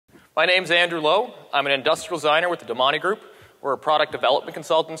My name's Andrew Lowe. I'm an industrial designer with the Damani Group. We're a product development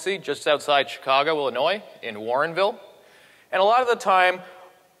consultancy just outside Chicago, Illinois, in Warrenville. And a lot of the time,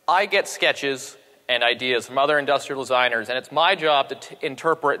 I get sketches and ideas from other industrial designers, and it's my job to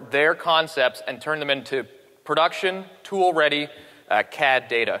interpret their concepts and turn them into production, tool-ready CAD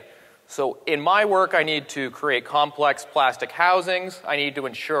data. So in my work, I need to create complex plastic housings. I need to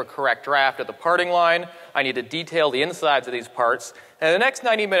ensure correct draft at the parting line. I need to detail the insides of these parts. And in the next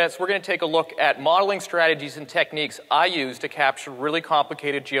 90 minutes, we're going to take a look at modeling strategies and techniques I use to capture really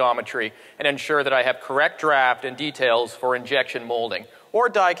complicated geometry and ensure that I have correct draft and details for injection molding, or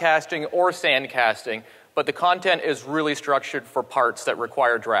die casting, or sand casting, but the content is really structured for parts that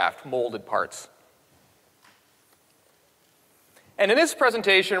require draft, molded parts. And in this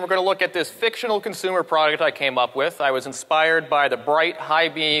presentation, we're going to look at this fictional consumer product I came up with. I was inspired by the bright,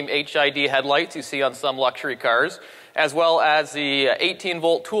 high-beam HID headlights you see on some luxury cars, as well as the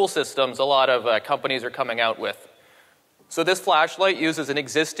 18-volt tool systems a lot of companies are coming out with. So this flashlight uses an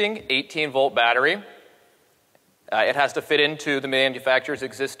existing 18-volt battery. It has to fit into the manufacturer's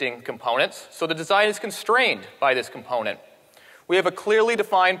existing components, so the design is constrained by this component. We have a clearly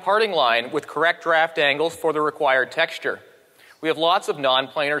defined parting line with correct draft angles for the required texture. We have lots of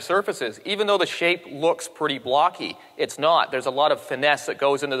non-planar surfaces. Even though the shape looks pretty blocky, it's not. There's a lot of finesse that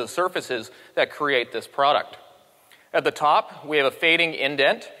goes into the surfaces that create this product. At the top, we have a fading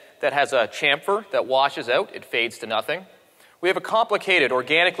indent that has a chamfer that washes out. It fades to nothing. We have a complicated,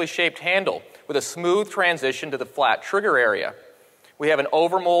 organically shaped handle with a smooth transition to the flat trigger area. We have an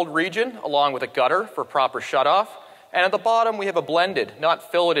overmold region along with a gutter for proper shutoff. And at the bottom, we have a blended,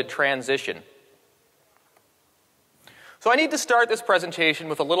 not filleted transition. So I need to start this presentation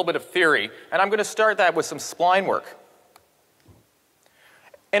with a little bit of theory, and I'm going to start that with some spline work.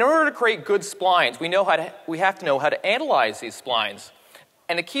 In order to create good splines, we have to know how to analyze these splines.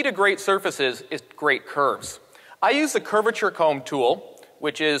 And the key to great surfaces is great curves. I use the curvature comb tool,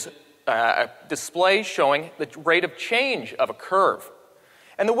 which is a display showing the rate of change of a curve.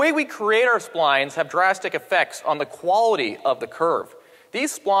 And the way we create our splines have drastic effects on the quality of the curve.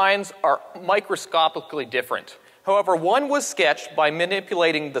 These splines are microscopically different. However, one was sketched by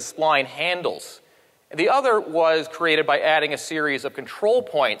manipulating the spline handles. The other was created by adding a series of control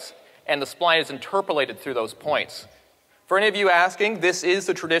points, and the spline is interpolated through those points. For any of you asking, this is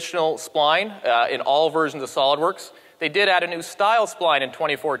the traditional spline in all versions of SolidWorks. They did add a new style spline in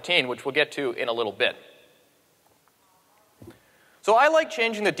 2014, which we'll get to in a little bit. So I like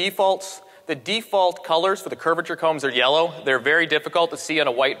changing the defaults. The default colors for the curvature combs are yellow. They're very difficult to see on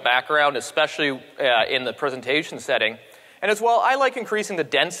a white background, especially in the presentation setting. And as well, I like increasing the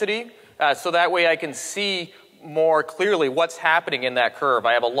density so that way I can see more clearly what's happening in that curve.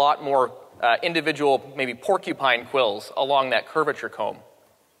 I have a lot more individual, maybe porcupine quills along that curvature comb.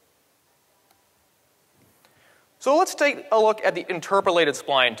 So let's take a look at the interpolated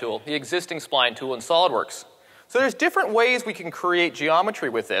spline tool, the existing spline tool in SolidWorks. So there's different ways we can create geometry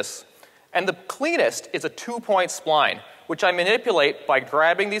with this. And the cleanest is a two-point spline, which I manipulate by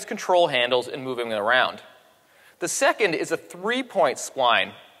grabbing these control handles and moving them around. The second is a three-point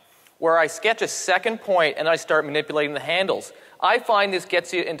spline, where I sketch a second point and I start manipulating the handles. I find this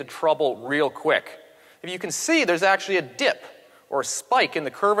gets you into trouble real quick. If you can see, there's actually a dip or a spike in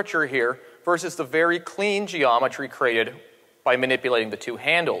the curvature here versus the very clean geometry created by manipulating the two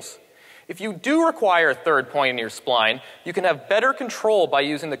handles. If you do require a third point in your spline, you can have better control by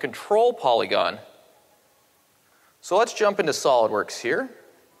using the control polygon. So let's jump into SolidWorks here.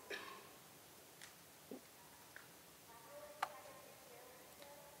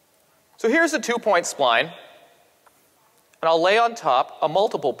 So here's a two-point spline, and I'll lay on top a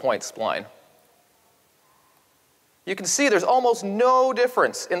multiple-point spline. You can see there's almost no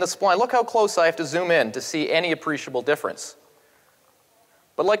difference in the spline. Look how close I have to zoom in to see any appreciable difference.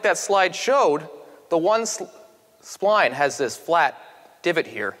 But like that slide showed, the one spline has this flat divot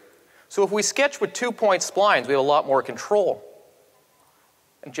here. So if we sketch with two-point splines, we have a lot more control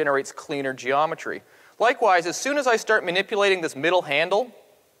and generates cleaner geometry. Likewise, as soon as I start manipulating this middle handle,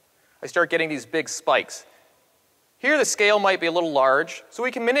 I start getting these big spikes. Here the scale might be a little large, so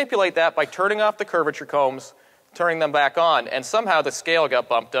we can manipulate that by turning off the curvature combs, turning them back on, and somehow the scale got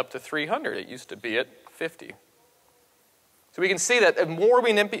bumped up to 300. It used to be at 50. So we can see that the more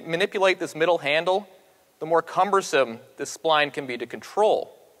we manipulate this middle handle, the more cumbersome this spline can be to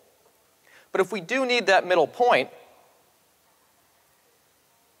control. But if we do need that middle point,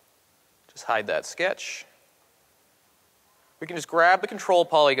 just hide that sketch. We can just grab the control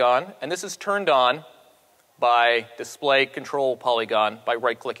polygon, and this is turned on by display control polygon by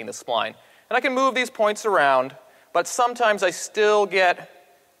right-clicking the spline. And I can move these points around, but sometimes I still get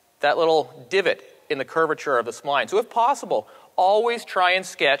that little divot in the curvature of the spline. So if possible, always try and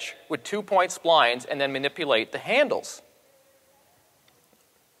sketch with 2-point splines and then manipulate the handles.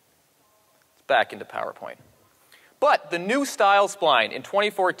 Back into PowerPoint. But the new style spline in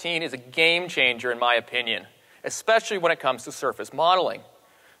 2014 is a game changer in my opinion, especially when it comes to surface modeling.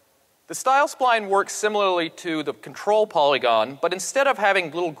 The style spline works similarly to the control polygon, but instead of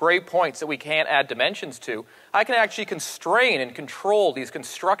having little gray points that we can't add dimensions to, I can actually constrain and control these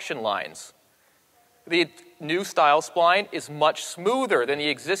construction lines. The new style spline is much smoother than the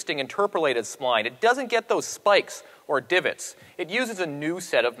existing interpolated spline. It doesn't get those spikes or divots. It uses a new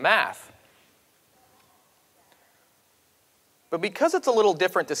set of math. But because it's a little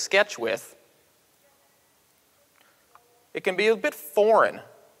different to sketch with, it can be a bit foreign.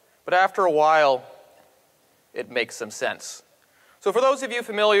 But after a while, it makes some sense. So for those of you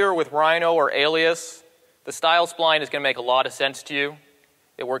familiar with Rhino or Alias, the style spline is going to make a lot of sense to you.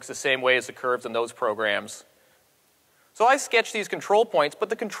 It works the same way as the curves in those programs. So I sketch these control points, but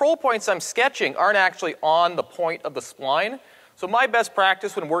the control points I'm sketching aren't actually on the point of the spline. So my best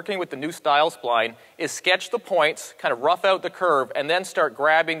practice when working with the new style spline is sketch the points, kind of rough out the curve, and then start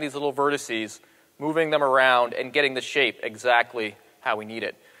grabbing these little vertices, moving them around, and getting the shape exactly how we need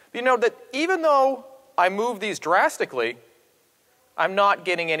it. You know that even though I move these drastically, I'm not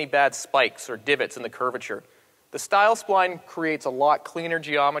getting any bad spikes or divots in the curvature. The style spline creates a lot cleaner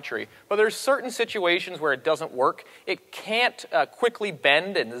geometry, but there's certain situations where it doesn't work. It can't quickly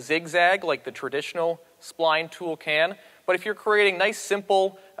bend and zigzag like the traditional spline tool can, but if you're creating nice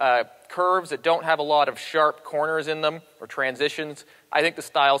simple curves that don't have a lot of sharp corners in them or transitions, I think the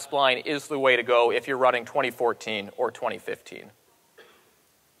style spline is the way to go if you're running 2014 or 2015.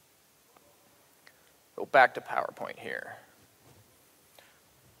 Go back to PowerPoint here.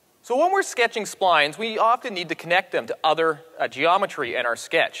 So when we're sketching splines, we often need to connect them to other geometry in our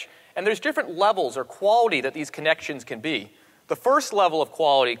sketch. And there's different levels or quality that these connections can be. The first level of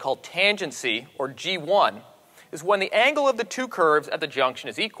quality, called tangency, or G1, is when the angle of the two curves at the junction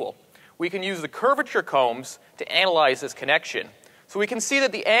is equal. We can use the curvature combs to analyze this connection. So we can see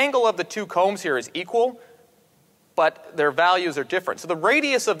that the angle of the two combs here is equal, but their values are different. So the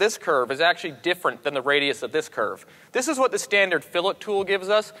radius of this curve is actually different than the radius of this curve. This is what the standard fillet tool gives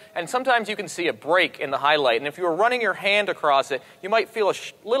us, and sometimes you can see a break in the highlight. And if you were running your hand across it, you might feel a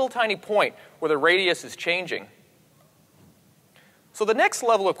little tiny point where the radius is changing. So the next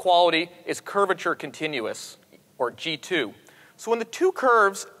level of quality is curvature continuous, or G2. So when the two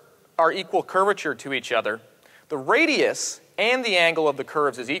curves are equal curvature to each other, the radius and the angle of the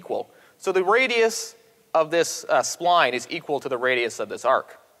curves is equal. So the radius of this spline is equal to the radius of this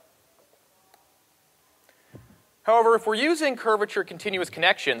arc. However, if we're using curvature continuous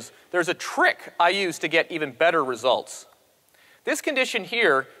connections, there's a trick I use to get even better results. This condition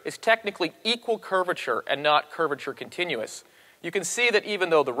here is technically equal curvature and not curvature continuous. You can see that even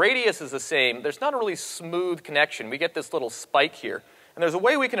though the radius is the same, there's not a really smooth connection. We get this little spike here. And there's a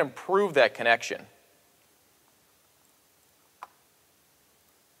way we can improve that connection.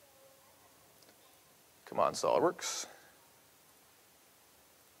 Come on, SolidWorks.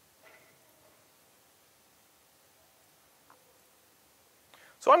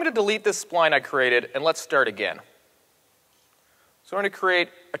 So I'm going to delete this spline I created, and let's start again. So I'm going to create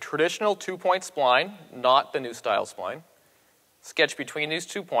a traditional 2-point spline, not the new style spline. Sketch between these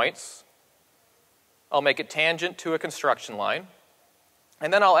 2 points. I'll make it tangent to a construction line.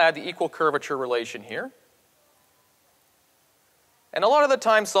 And then I'll add the equal curvature relation here. And a lot of the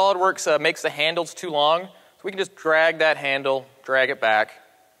time, SolidWorks makes the handles too long, so we can just drag that handle, drag it back,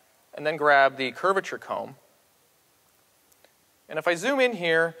 and then grab the curvature comb. And if I zoom in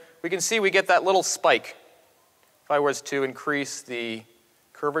here, we can see we get that little spike. If I was to increase the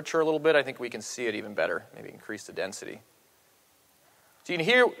curvature a little bit, I think we can see it even better. Maybe increase the density. So you can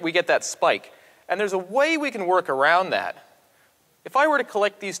hear we get that spike. And there's a way we can work around that. If I were to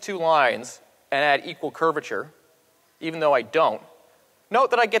collect these two lines and add equal curvature, even though I don't,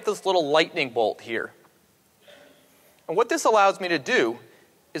 note that I get this little lightning bolt here. And what this allows me to do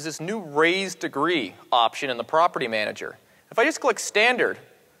is this new raised degree option in the property manager. If I just click standard,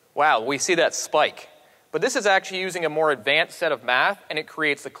 wow, we see that spike. But this is actually using a more advanced set of math, and it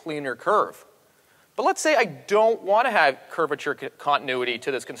creates a cleaner curve. But let's say I don't want to have curvature continuity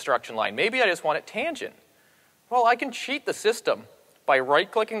to this construction line. Maybe I just want it tangent. Well, I can cheat the system by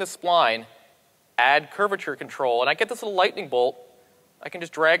right-clicking the spline, add curvature control, and I get this little lightning bolt. I can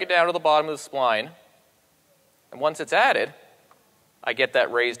just drag it down to the bottom of the spline, and once it's added, I get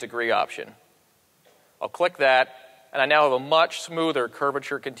that raised degree option. I'll click that, and I now have a much smoother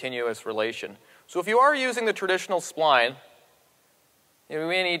curvature continuous relation. So if you are using the traditional spline, And we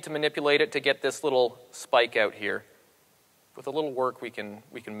may need to manipulate it to get this little spike out here. With a little work, we can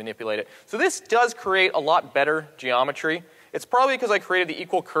manipulate it. So this does create a lot better geometry. It's probably because I created the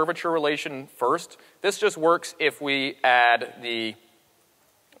equal curvature relation first. This just works if we add the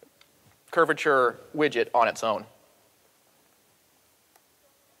curvature widget on its own.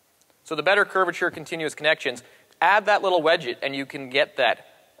 So the better curvature continuous connections, add that little widget and you can get that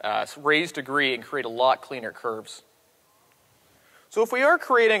raised degree and create a lot cleaner curves. So if we are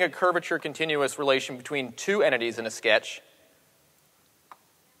creating a curvature continuous relation between two entities in a sketch,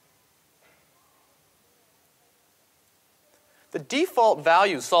 the default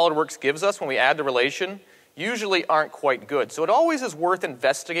values SolidWorks gives us when we add the relation usually aren't quite good. So it always is worth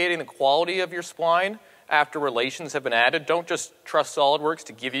investigating the quality of your spline after relations have been added. Don't just trust SolidWorks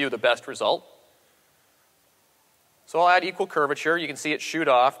to give you the best result. So I'll add equal curvature. You can see it shoot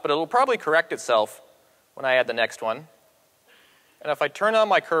off, but it'll probably correct itself when I add the next one. And if I turn on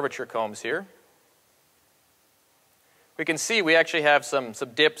my curvature combs here, we can see we actually have some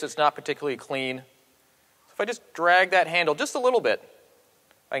dips. It's not particularly clean. So if I just drag that handle just a little bit,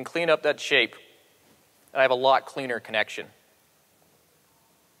 I can clean up that shape, and I have a lot cleaner connection.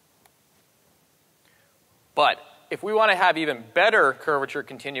 But if we want to have even better curvature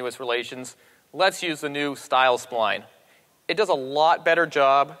continuous relations, let's use the new style spline. It does a lot better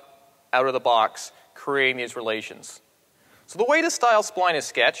job out of the box creating these relations. So the way the style spline is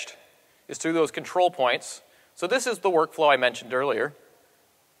sketched is through those control points. So this is the workflow I mentioned earlier.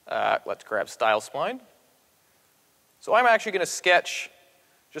 Let's grab style spline. So I'm actually going to sketch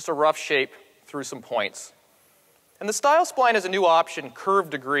just a rough shape through some points. And the style spline has a new option, curve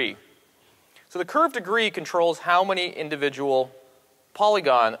degree. So the curve degree controls how many individual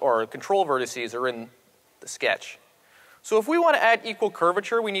polygon or control vertices are in the sketch. So if we want to add equal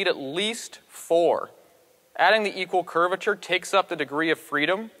curvature, we need at least 4. Adding the equal curvature takes up the degree of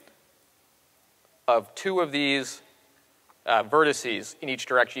freedom of 2 of these vertices in each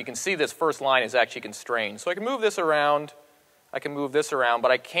direction. You can see this first line is actually constrained. So I can move this around, I can move this around,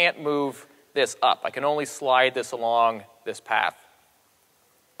 but I can't move this up. I can only slide this along this path.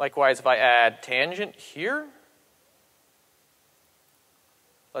 Likewise, if I add tangent here,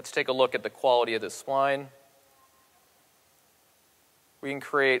 let's take a look at the quality of this spline. We can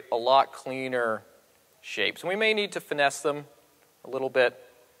create a lot cleaner shapes. And we may need to finesse them a little bit.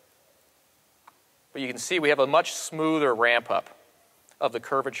 But you can see we have a much smoother ramp up of the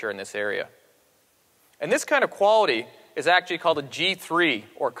curvature in this area. And this kind of quality is actually called a G3,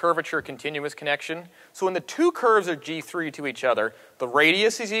 or curvature continuous connection. So when the two curves are G3 to each other, the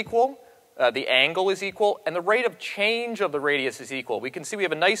radius is equal, the angle is equal, and the rate of change of the radius is equal. We can see we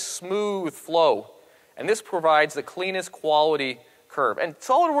have a nice smooth flow. And this provides the cleanest quality curve. And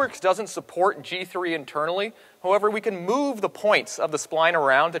SolidWorks doesn't support G3 internally. However, we can move the points of the spline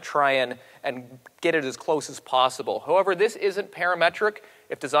around to try and get it as close as possible. However, this isn't parametric.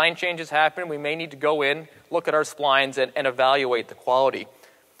 If design changes happen, we may need to go in, look at our splines, and evaluate the quality.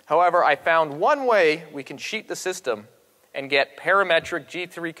 However, I found one way we can cheat the system and get parametric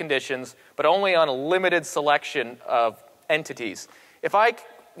G3 conditions, but only on a limited selection of entities. If I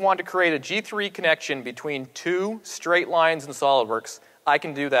want to create a G3 connection between 2 straight lines in SolidWorks, I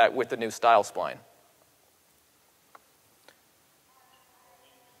can do that with the new style spline.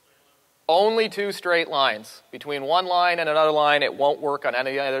 Only 2 straight lines. Between one line and another line, it won't work on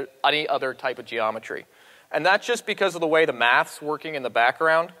any other type of geometry. And that's just because of the way the math's working in the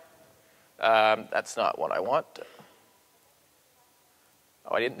background. That's not what I want.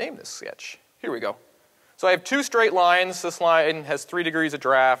 Oh, I didn't name this sketch. Here we go. So I have 2 straight lines. This line has 3 degrees of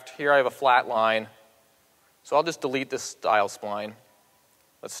draft. Here I have a flat line. So I'll just delete this style spline.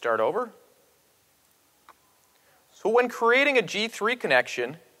 Let's start over. So when creating a G3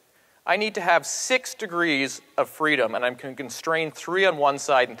 connection, I need to have 6 degrees of freedom, and I can constrain 3 on one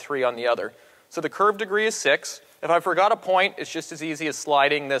side and 3 on the other. So the curve degree is 6. If I forgot a point, it's just as easy as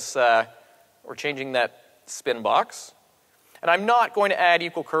sliding this or changing that spin box. And I'm not going to add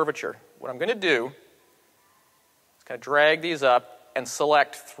equal curvature. What I'm going to do is kind of drag these up and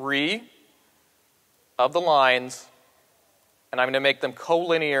select 3 of the lines, and I'm going to make them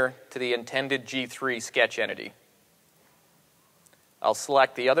collinear to the intended G3 sketch entity. I'll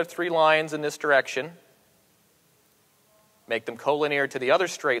select the other 3 lines in this direction, make them collinear to the other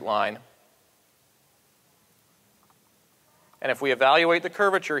straight line, and if we evaluate the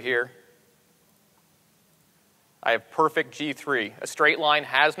curvature here, I have perfect G3. A straight line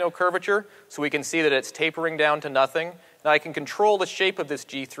has no curvature, so we can see that it's tapering down to nothing. Now I can control the shape of this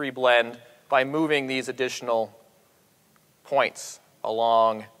G3 blend by moving these additional points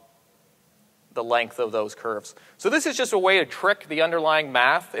along the length of those curves. So this is just a way to trick the underlying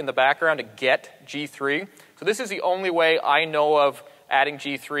math in the background to get G3. So this is the only way I know of adding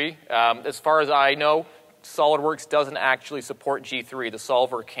G3. As far as I know, SolidWorks doesn't actually support G3. The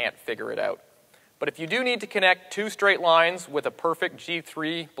solver can't figure it out. But if you do need to connect two straight lines with a perfect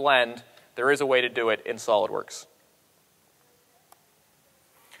G3 blend, there is a way to do it in SolidWorks.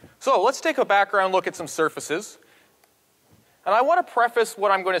 So let's take a background look at some surfaces. And I want to preface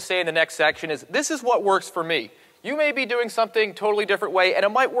what I'm going to say in the next section is this is what works for me. You may be doing something totally different way, and it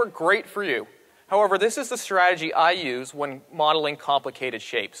might work great for you. However, this is the strategy I use when modeling complicated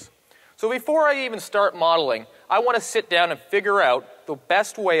shapes. So before I even start modeling, I want to sit down and figure out the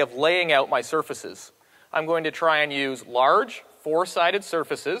best way of laying out my surfaces. I'm going to try and use large, four-sided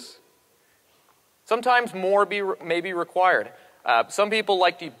surfaces. Sometimes more may be required. Some people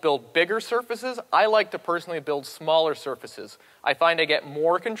like to build bigger surfaces. I like to personally build smaller surfaces. I find I get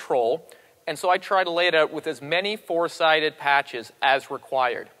more control, and so I try to lay it out with as many four-sided patches as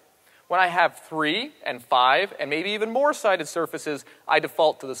required. When I have 3 and 5 and maybe even more sided surfaces, I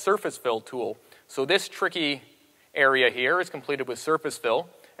default to the surface fill tool. So this tricky area here is completed with surface fill,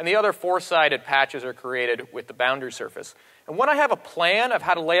 and the other four-sided patches are created with the boundary surface. And when I have a plan of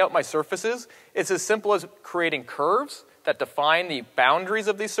how to lay out my surfaces, it's as simple as creating curves that define the boundaries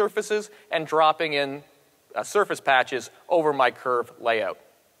of these surfaces and dropping in surface patches over my curve layout.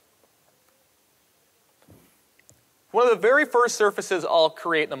 One of the very first surfaces I'll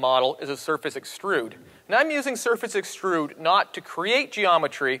create in the model is a surface extrude. And I'm using surface extrude not to create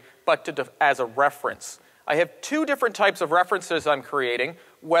geometry, but as a reference. I have two different types of references I'm creating,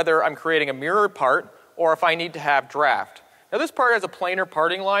 whether I'm creating a mirrored part or if I need to have draft. Now this part has a planar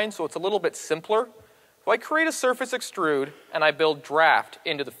parting line, so it's a little bit simpler. So I create a surface extrude and I build draft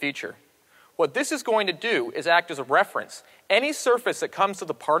into the feature. What this is going to do is act as a reference. Any surface that comes to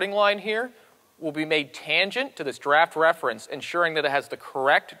the parting line here will be made tangent to this draft reference, ensuring that it has the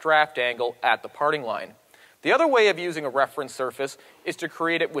correct draft angle at the parting line. The other way of using a reference surface is to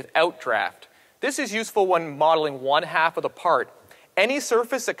create it without draft. This is useful when modeling one half of the part. Any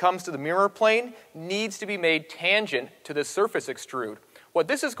surface that comes to the mirror plane needs to be made tangent to this surface extrude. What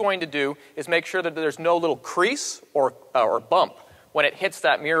this is going to do is make sure that there's no little crease or bump when it hits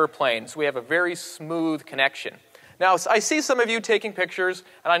that mirror plane, so we have a very smooth connection. Now, I see some of you taking pictures,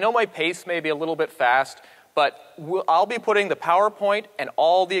 and I know my pace may be a little bit fast, but I'll be putting the PowerPoint and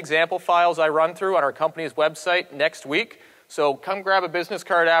all the example files I run through on our company's website next week. So come grab a business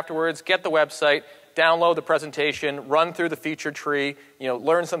card afterwards, get the website, download the presentation, run through the feature tree,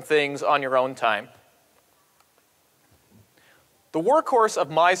 learn some things on your own time. The workhorse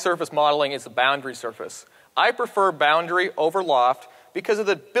of my surface modeling is the boundary surface. I prefer boundary over loft because of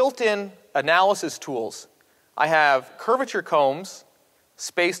the built-in analysis tools. I have curvature combs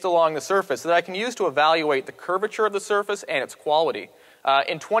spaced along the surface that I can use to evaluate the curvature of the surface and its quality.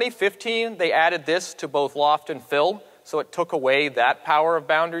 In 2015, they added this to both loft and fill, so it took away that power of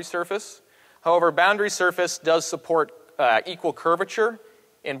boundary surface. However, boundary surface does support equal curvature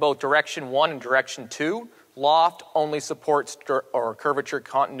in both direction 1 and direction 2. Loft only supports curvature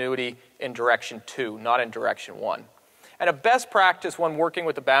continuity in direction 2, not in direction 1. And a best practice when working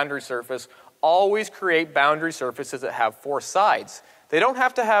with the boundary surface, always create boundary surfaces that have 4 sides. They don't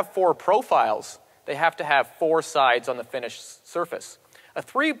have to have 4 profiles. They have to have 4 sides on the finished surface. A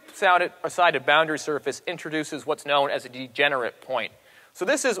 3-sided boundary surface introduces what's known as a degenerate point. So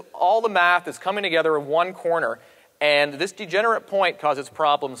this is all the math is coming together in one corner, and this degenerate point causes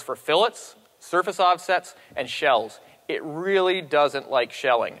problems for fillets, surface offsets, and shells. It really doesn't like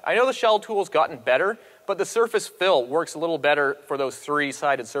shelling. I know the shell tool's gotten better, but the surface fill works a little better for those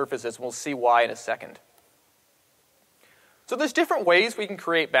 3-sided surfaces. We'll see why in a second. So there's different ways we can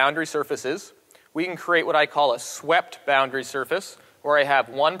create boundary surfaces. We can create what I call a swept boundary surface, where I have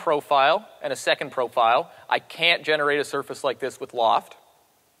one profile and a second profile. I can't generate a surface like this with loft.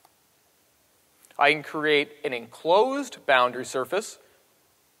 I can create an enclosed boundary surface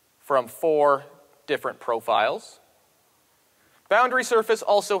from 4 different profiles. Boundary surface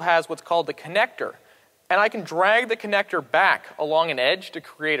also has what's called the connector, and I can drag the connector back along an edge to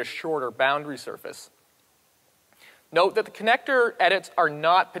create a shorter boundary surface. Note that the connector edits are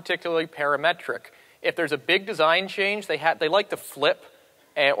not particularly parametric. If there's a big design change, they like to flip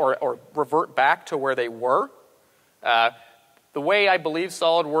or revert back to where they were. The way I believe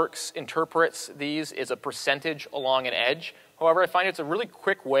SolidWorks interprets these is a percentage along an edge. However, I find it's a really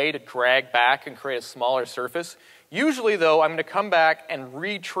quick way to drag back and create a smaller surface. Usually, though, I'm going to come back and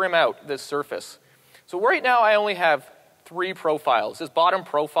re-trim out this surface. So right now, I only have 3 profiles. This bottom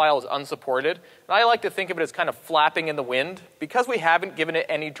profile is unsupported, and I like to think of it as kind of flapping in the wind. Because we haven't given it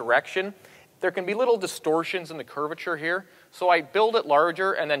any direction, there can be little distortions in the curvature here, so I build it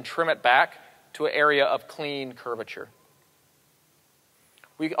larger and then trim it back to an area of clean curvature.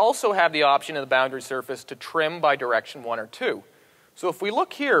 We also have the option in the boundary surface to trim by direction 1 or 2. So if we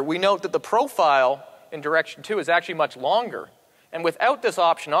look here, we note that the profile in direction 2 is actually much longer. And without this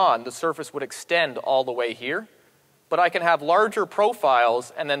option on, the surface would extend all the way here. But I can have larger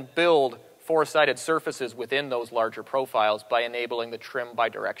profiles and then build four-sided surfaces within those larger profiles by enabling the trim by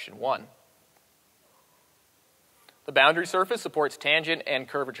direction 1. The boundary surface supports tangent and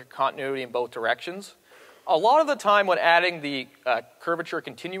curvature continuity in both directions. A lot of the time when adding the curvature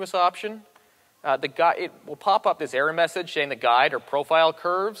continuous option, it will pop up this error message saying the guide or profile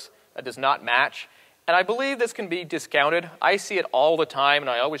curves does not match. And I believe this can be discounted. I see it all the time, and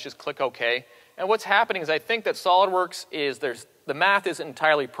I always just click OK. And what's happening is I think that SolidWorks is the math isn't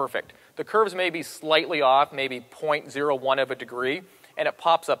entirely perfect. The curves may be slightly off, maybe 0.01 of a degree, and it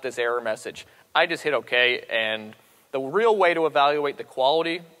pops up this error message. I just hit OK, and the real way to evaluate the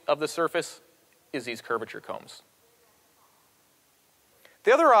quality of the surface is these curvature combs.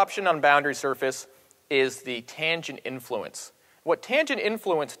 The other option on boundary surface is the tangent influence. What tangent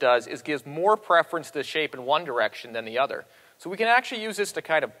influence does is gives more preference to the shape in one direction than the other. So we can actually use this to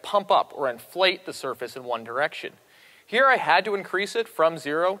kind of pump up or inflate the surface in one direction. Here I had to increase it from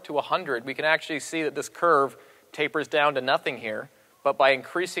 0 to 100. We can actually see that this curve tapers down to nothing here, but by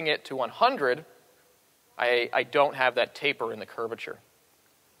increasing it to 100, I don't have that taper in the curvature.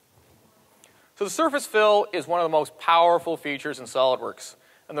 So the surface fill is one of the most powerful features in SolidWorks.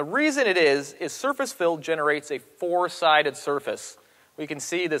 And the reason it is surface fill generates a four-sided surface. We can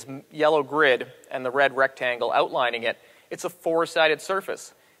see this yellow grid and the red rectangle outlining it. It's a four-sided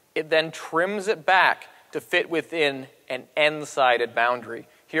surface. It then trims it back to fit within an n-sided boundary.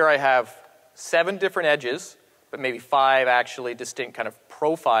 Here I have 7 different edges, but maybe 5 actually distinct kind of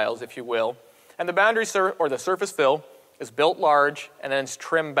profiles, if you will. And the boundary or the surface fill is built large and then it's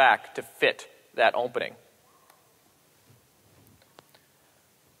trimmed back to fit that opening.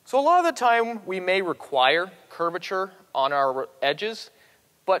 So a lot of the time we may require curvature on our edges,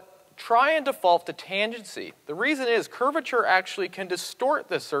 but try and default to tangency. The reason is curvature actually can distort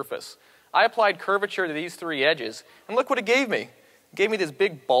the surface. I applied curvature to these 3 edges, and look what it gave me. It gave me this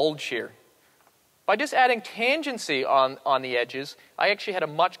big bulge here. By just adding tangency on the edges, I actually had a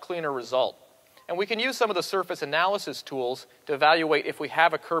much cleaner result. And we can use some of the surface analysis tools to evaluate if we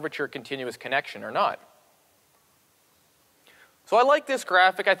have a curvature continuous connection or not. So I like this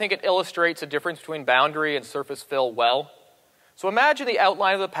graphic. I think it illustrates the difference between boundary and surface fill well. So imagine the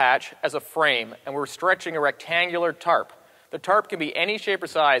outline of the patch as a frame, and we're stretching a rectangular tarp. The tarp can be any shape or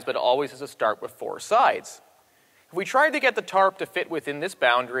size, but it always has to start with 4 sides. If we tried to get the tarp to fit within this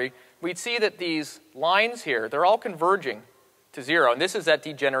boundary, we'd see that these lines here, they're all converging to 0, and this is that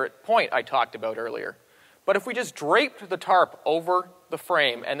degenerate point I talked about earlier. But if we just draped the tarp over the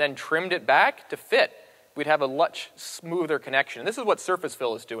frame and then trimmed it back to fit, we'd have a much smoother connection. This is what surface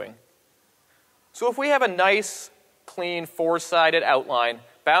fill is doing. So if we have a nice, clean, 4-sided outline,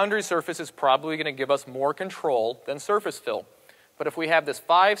 boundary surface is probably going to give us more control than surface fill. But if we have this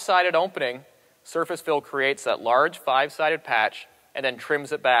 5-sided opening, surface fill creates that large 5-sided patch and then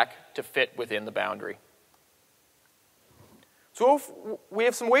trims it back to fit within the boundary. So we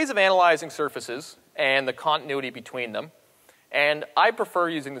have some ways of analyzing surfaces and the continuity between them, and I prefer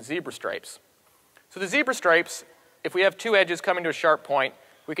using the zebra stripes. So the zebra stripes, if we have 2 edges coming to a sharp point,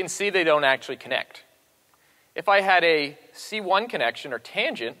 we can see they don't actually connect. If I had a C1 connection or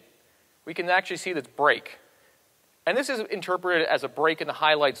tangent, we can actually see this break. And this is interpreted as a break in the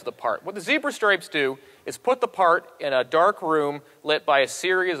highlights of the part. What the zebra stripes do is put the part in a dark room lit by a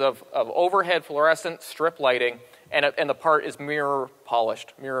series of overhead fluorescent strip lighting, and the part is mirror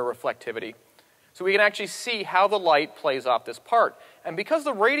polished, mirror reflectivity. So we can actually see how the light plays off this part. And because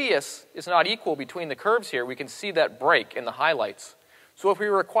the radius is not equal between the curves here, we can see that break in the highlights. So if we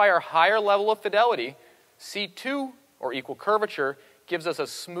require higher level of fidelity, C2, or equal curvature, gives us a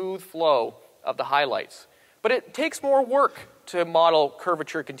smooth flow of the highlights. But it takes more work to model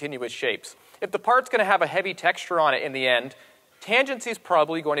curvature continuous shapes. If the part's going to have a heavy texture on it in the end, tangency is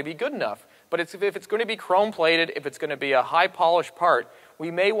probably going to be good enough. But if it's going to be chrome plated, if it's going to be a high polished part,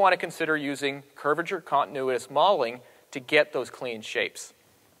 we may want to consider using curvature continuous modeling to get those clean shapes.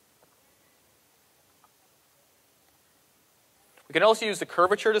 We can also use the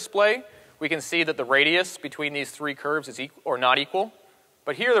curvature display. We can see that the radius between these 3 curves is equal or not equal.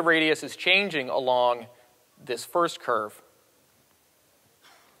 But here the radius is changing along this first curve.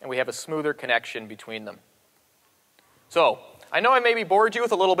 And we have a smoother connection between them. So, I know I maybe bored you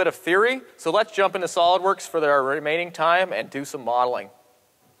with a little bit of theory, so let's jump into SolidWorks for our remaining time and do some modeling.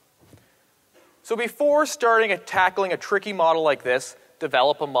 So before starting tackling a tricky model like this,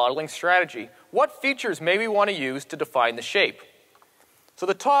 develop a modeling strategy. What features may we want to use to define the shape? So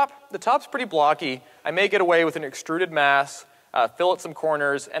the top's pretty blocky. I may get away with an extruded mass, fillet some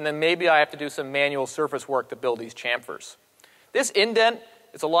corners, and then maybe I have to do some manual surface work to build these chamfers. This indent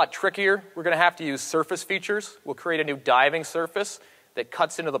is a lot trickier. We're going to have to use surface features. We'll create a new diving surface that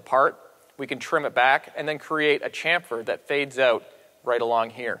cuts into the part. We can trim it back and then create a chamfer that fades out right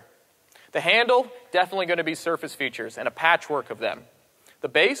along here. The handle, definitely going to be surface features and a patchwork of them. The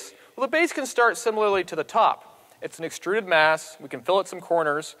base, well, the base can start similarly to the top. It's an extruded mass. We can fillet some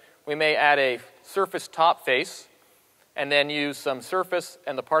corners. We may add a surface top face and then use some surface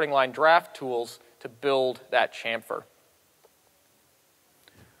and the parting line draft tools to build that chamfer.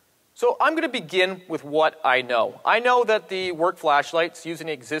 So I'm going to begin with what I know. I know that the work flashlights use an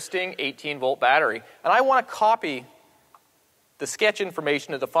existing 18-volt battery, and I want to copy the sketch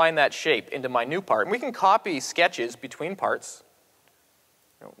information to define that shape into my new part. And we can copy sketches between parts.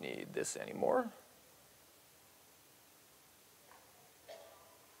 I don't need this anymore.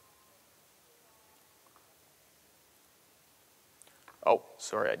 Oh,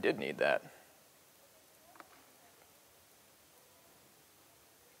 sorry, I did need that.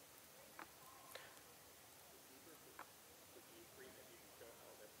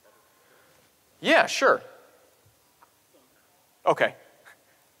 Yeah, sure. Okay.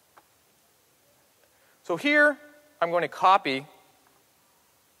 So here, I'm going to copy.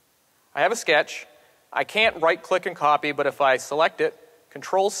 I have a sketch. I can't right-click and copy, but if I select it,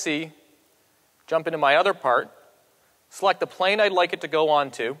 Control-C, jump into my other part, select the plane I'd like it to go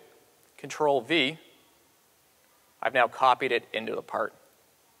onto, Control-V, I've now copied it into the part.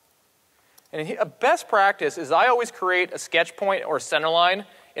 And a best practice is I always create a sketch point or center line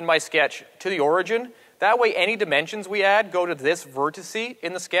in my sketch to the origin. That way any dimensions we add go to this vertice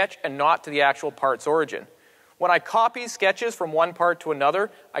in the sketch and not to the actual part's origin. When I copy sketches from one part to another,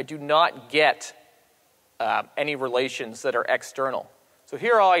 I do not get any relations that are external. So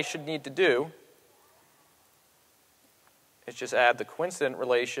here all I should need to do is just add the coincident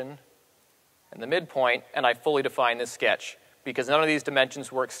relation and the midpoint, and I fully define this sketch because none of these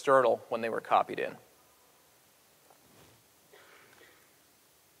dimensions were external when they were copied in.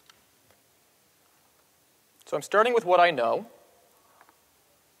 So I'm starting with what I know.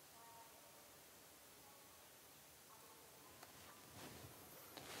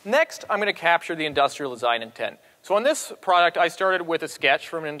 Next, I'm going to capture the industrial design intent. So on this product, I started with a sketch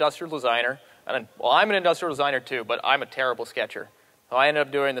from an industrial designer. And, well, I'm an industrial designer too, but I'm a terrible sketcher. So I ended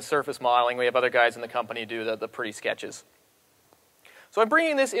up doing the surface modeling. We have other guys in the company do the pretty sketches. So I'm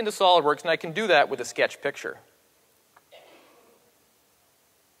bringing this into SolidWorks, and I can do that with a sketch picture.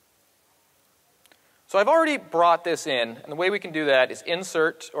 So I've already brought this in, and the way we can do that is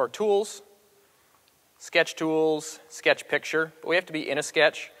Insert or Tools, Sketch Tools, Sketch Picture. But we have to be in a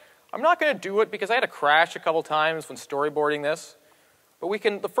sketch. I'm not going to do it because I had a crash a couple times when storyboarding this. But we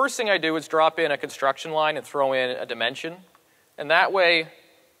can, the first thing I do is drop in a construction line and throw in a dimension. And that way,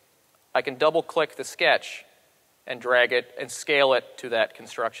 I can double-click the sketch and drag it and scale it to that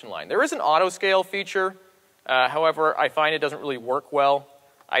construction line. There is an auto-scale feature. However, I find it doesn't really work well.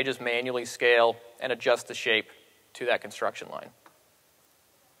 I just manually scale and adjust the shape to that construction line.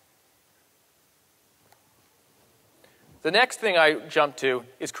 The next thing I jump to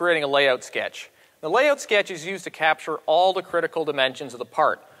is creating a layout sketch. The layout sketch is used to capture all the critical dimensions of the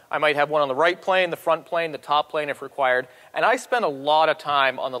part. I might have one on the right plane, the front plane, the top plane if required, and I spend a lot of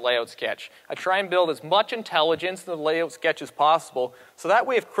time on the layout sketch. I try and build as much intelligence in the layout sketch as possible, so that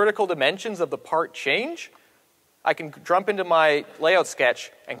way if critical dimensions of the part change, I can jump into my layout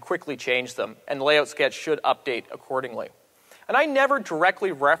sketch and quickly change them, and the layout sketch should update accordingly. And I never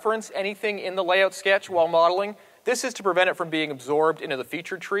directly reference anything in the layout sketch while modeling. This is to prevent it from being absorbed into the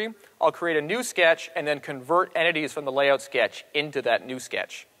feature tree. I'll create a new sketch and then convert entities from the layout sketch into that new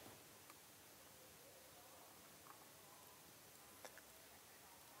sketch.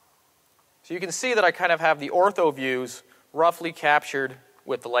 So you can see that I kind of have the ortho views roughly captured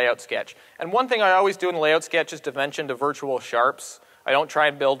with the layout sketch. And one thing I always do in the layout sketch is dimension to virtual sharps. I don't try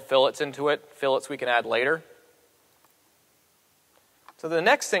and build fillets into it. Fillets we can add later. So the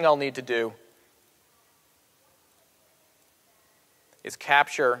next thing I'll need to do is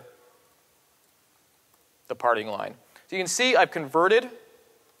capture the parting line. So you can see I've converted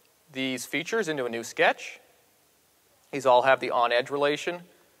these features into a new sketch. These all have the on-edge relation.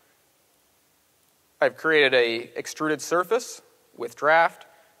 I've created an extruded surface with draft,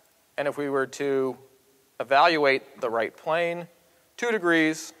 and if we were to evaluate the right plane, 2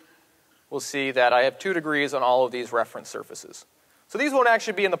 degrees, we'll see that I have 2 degrees on all of these reference surfaces. So these won't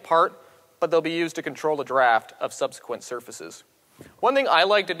actually be in the part, but they'll be used to control the draft of subsequent surfaces. One thing I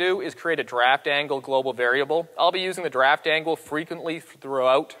like to do is create a draft angle global variable. I'll be using the draft angle frequently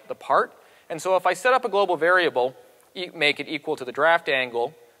throughout the part. And so if I set up a global variable, make it equal to the draft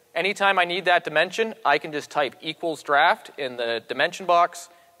angle, anytime I need that dimension, I can just type equals draft in the dimension box,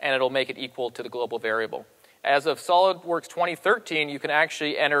 and it'll make it equal to the global variable. As of SolidWorks 2013, you can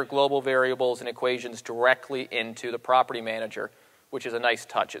actually enter global variables and equations directly into the property manager, which is a nice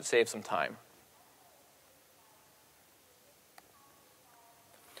touch. It saves some time.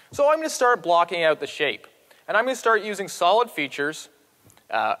 So I'm going to start blocking out the shape. And I'm going to start using solid features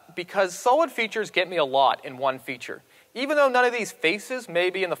because solid features get me a lot in one feature. Even though none of these faces may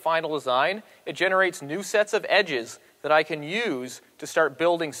be in the final design, it generates new sets of edges that I can use to start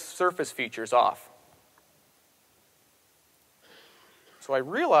building surface features off. So I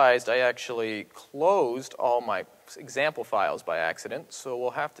realized I actually closed all my example files by accident, so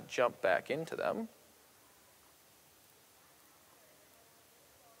we'll have to jump back into them.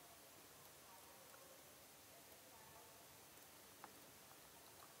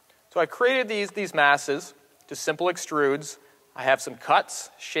 So I created these masses, just simple extrudes. I have some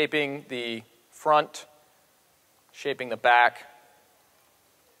cuts shaping the front, shaping the back.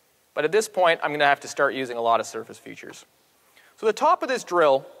 But at this point, I'm going to have to start using a lot of surface features. So the top of this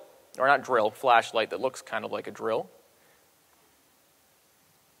drill, or not drill, flashlight that looks kind of like a drill,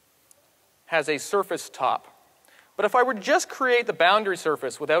 has a surface top. But if I were to just create the boundary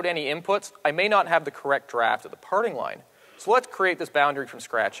surface without any inputs, I may not have the correct draft of the parting line. So let's create this boundary from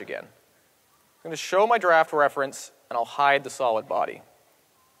scratch again. I'm going to show my draft reference, and I'll hide the solid body.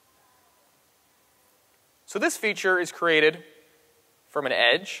 So this feature is created from an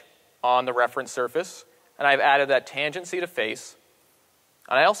edge on the reference surface, and I've added that tangency to face.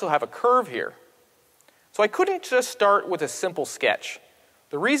 And I also have a curve here. So I couldn't just start with a simple sketch.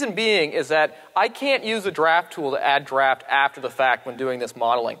 The reason being is that I can't use the draft tool to add draft after the fact when doing this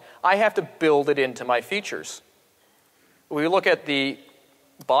modeling. I have to build it into my features. We look at the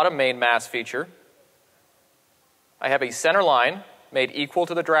bottom main mass feature. I have a center line made equal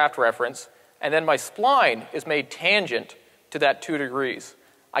to the draft reference, and then my spline is made tangent to that 2 degrees.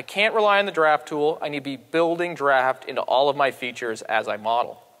 I can't rely on the draft tool. I need to be building draft into all of my features as I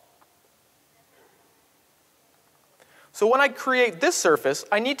model. So when I create this surface,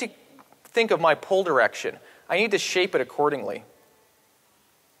 I need to think of my pull direction. I need to shape it accordingly.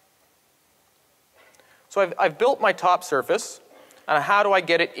 So I've built my top surface, and how do I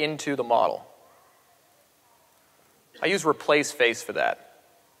get it into the model? I use replace face for that.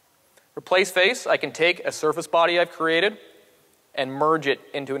 Replace face, I can take a surface body I've created and merge it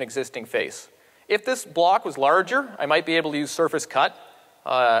into an existing face. If this block was larger, I might be able to use surface cut.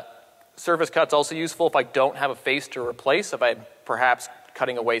 Surface cut's also useful if I don't have a face to replace, if I'm perhaps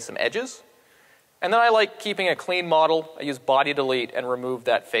cutting away some edges. And then I like keeping a clean model. I use body delete and remove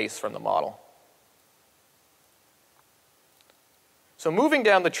that face from the model. So moving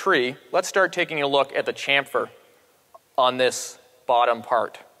down the tree, let's start taking a look at the chamfer on this bottom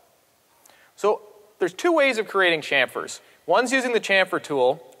part. So there's 2 ways of creating chamfers. One's using the chamfer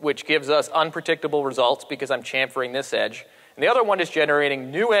tool, which gives us unpredictable results because I'm chamfering this edge. And the other one is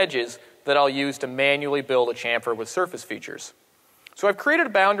generating new edges that I'll use to manually build a chamfer with surface features. So I've created a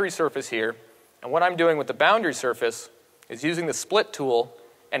boundary surface here, and what I'm doing with the boundary surface is using the split tool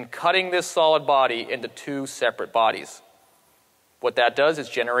and cutting this solid body into 2 separate bodies. What that does is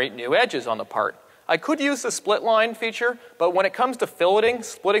generate new edges on the part. I could use the split line feature, but when it comes to filleting,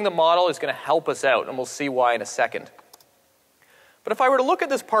 splitting the model is going to help us out, and we'll see why in a second. But if I were to look at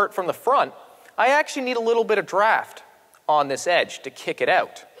this part from the front, I actually need a little bit of draft on this edge to kick it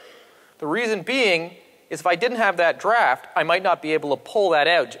out. The reason being is if I didn't have that draft, I might not be able to pull that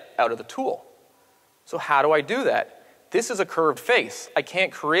edge out of the tool. So how do I do that? This is a curved face. I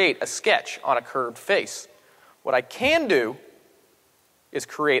can't create a sketch on a curved face. What I can do is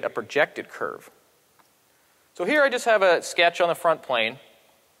create a projected curve. So here I just have a sketch on the front plane,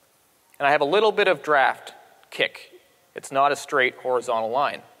 and I have a little bit of draft kick. It's not a straight horizontal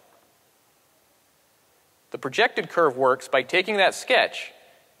line. The projected curve works by taking that sketch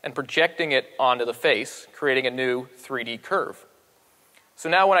and projecting it onto the face, creating a new 3D curve. So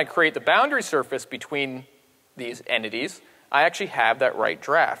now when I create the boundary surface between these entities, I actually have that right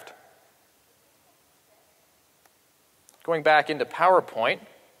draft. Going back into PowerPoint,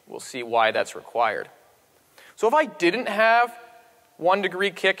 we'll see why that's required. So if I didn't have 1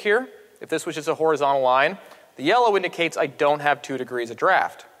 degree kick here, if this was just a horizontal line, the yellow indicates I don't have 2 degrees of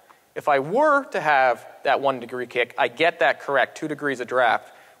draft. If I were to have that 1 degree kick, I get that correct, 2 degrees of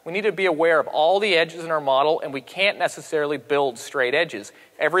draft, we need to be aware of all the edges in our model, and we can't necessarily build straight edges.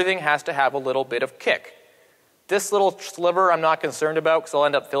 Everything has to have a little bit of kick. This little sliver I'm not concerned about because I'll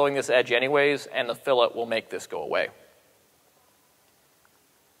end up filling this edge anyways, and the fillet will make this go away.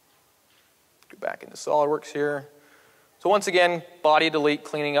 Go back into SolidWorks here. So once again, body delete,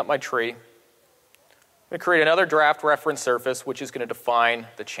 cleaning up my tree. I'm going to create another draft reference surface, which is going to define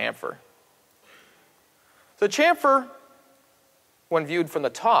the chamfer. So the chamfer, when viewed from the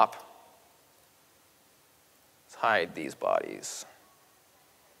top, let's hide these bodies.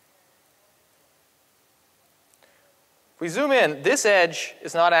 If we zoom in, this edge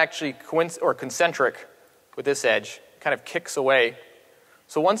is not actually concentric with this edge. It kind of kicks away.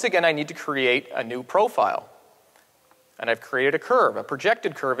 So once again, I need to create a new profile. And I've created a curve, a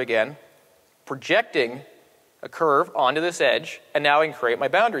projected curve again, projecting a curve onto this edge, and now I can create my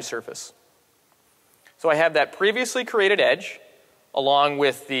boundary surface. So I have that previously created edge, along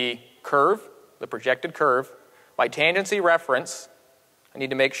with the curve, the projected curve, my tangency reference. I need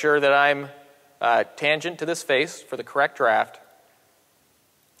to make sure that I'm tangent to this face for the correct draft.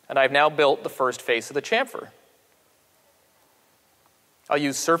 And I've now built the first face of the chamfer. I'll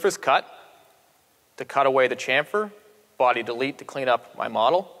use surface cut to cut away the chamfer, body delete to clean up my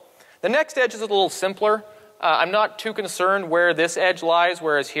model. The next edge is a little simpler. I'm not too concerned where this edge lies,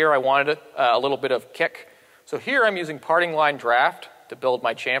 whereas here I wanted a little bit of kick. So here I'm using parting line draft to build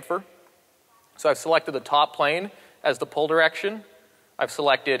my chamfer. So I've selected the top plane as the pull direction. I've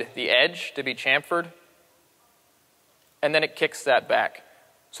selected the edge to be chamfered, and then it kicks that back.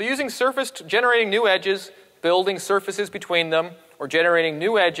 So using surface, generating new edges, building surfaces between them, or generating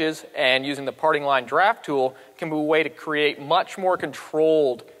new edges and using the parting line draft tool can be a way to create much more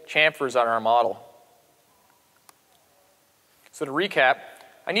controlled chamfers on our model. So to recap,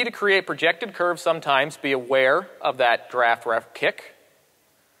 I need to create projected curves sometimes, be aware of that draft ref kick.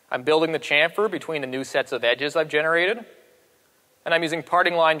 I'm building the chamfer between the new sets of edges I've generated, and I'm using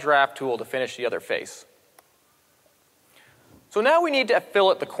parting line draft tool to finish the other face. So now we need to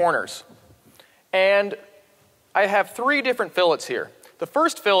fillet the corners. And I have 3 different fillets here. The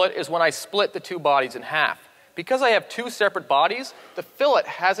first fillet is when I split the 2 bodies in half. Because I have 2 separate bodies, the fillet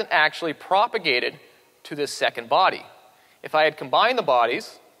hasn't actually propagated to this second body. If I had combined the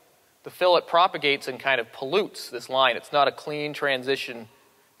bodies, the fillet propagates and kind of pollutes this line. It's not a clean transition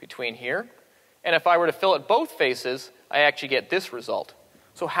between here. And if I were to fillet both faces, I actually get this result.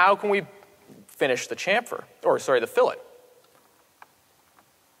 So how can we finish the chamfer, or sorry, the fillet?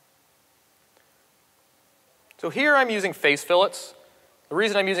 So here I'm using face fillets. The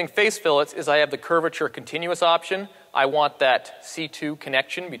reason I'm using face fillets is I have the curvature continuous option. I want that C2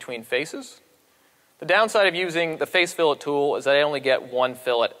 connection between faces. The downside of using the face fillet tool is that I only get 1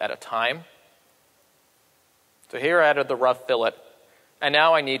 fillet at a time. So here I added the rough fillet, and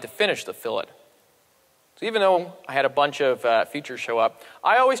now I need to finish the fillet. So even though I had a bunch of features show up,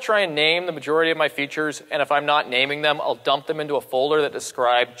 I always try and name the majority of my features, and if I'm not naming them, I'll dump them into a folder that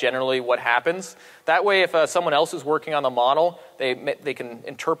describes generally what happens. That way, if someone else is working on the model, they can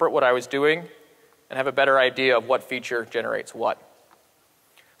interpret what I was doing and have a better idea of what feature generates what.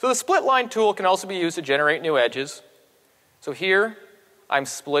 So the split line tool can also be used to generate new edges. So here, I'm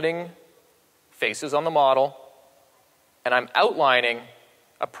splitting faces on the model, and I'm outlining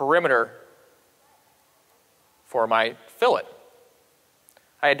a perimeter for my fillet.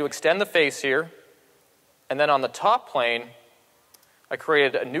 I had to extend the face here, and then on the top plane, I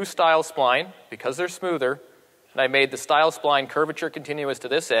created a new style spline because they're smoother, and I made the style spline curvature continuous to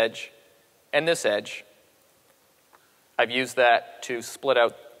this edge and this edge. I've used that to split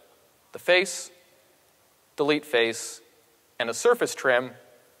out the face, delete face, and a surface trim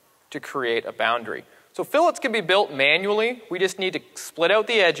to create a boundary. So fillets can be built manually. We just need to split out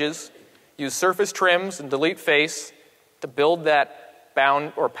the edges, use surface trims and delete face to build that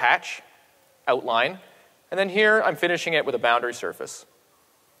bound or patch outline. And then here I'm finishing it with a boundary surface.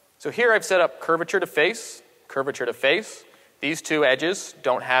 So here I've set up curvature to face, curvature to face. These 2 edges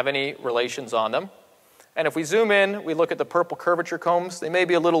don't have any relations on them. And if we zoom in, we look at the purple curvature combs. They may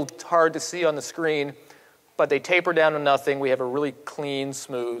be a little hard to see on the screen, but they taper down to nothing. We have a really clean,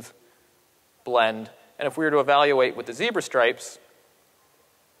 smooth blend. And if we were to evaluate with the zebra stripes,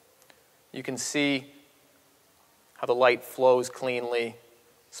 you can see how the light flows cleanly.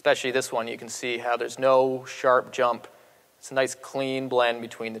 Especially this one, you can see how there's no sharp jump. It's a nice clean blend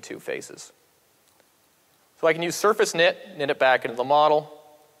between the 2 faces. So I can use surface knit it back into the model,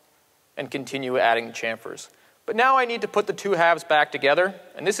 and continue adding the chamfers. But now I need to put the 2 halves back together,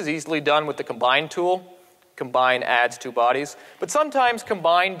 and this is easily done with the combine tool. combine adds two bodies. But sometimes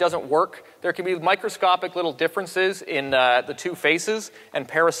combine doesn't work. There can be microscopic little differences in the two faces, and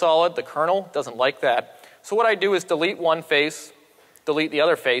Parasolid, the kernel, doesn't like that. So what I do is delete one face, delete the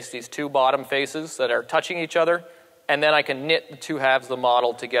other face, these two bottom faces that are touching each other, and then I can knit the two halves of the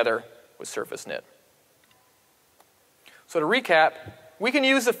model together with surface knit. So to recap, we can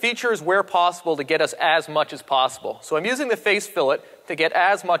use the features where possible to get us as much as possible. So I'm using the face fillet to get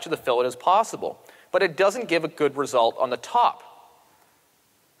as much of the fillet as possible, but it doesn't give a good result on the top.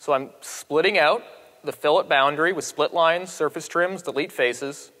 So I'm splitting out the fillet boundary with split lines, surface trims, delete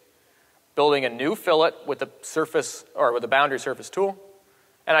faces, building a new fillet with the surface or with the boundary surface tool,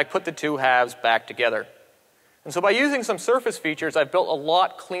 and I put the two halves back together. And so by using some surface features, I've built a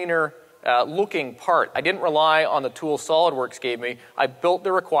lot cleaner looking part. I didn't rely on the tool SolidWorks gave me. I built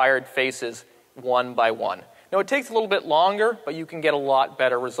the required faces one by one. Now it takes a little bit longer, but you can get a lot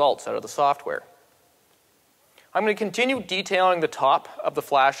better results out of the software. I'm going to continue detailing the top of the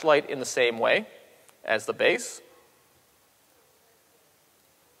flashlight in the same way as the base.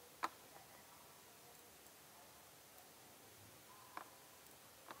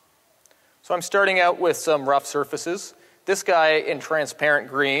 So I'm starting out with some rough surfaces. This guy in transparent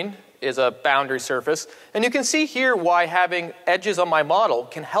green is a boundary surface. And you can see here why having edges on my model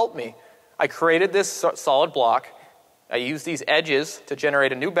can help me. I created this solid block. I used these edges to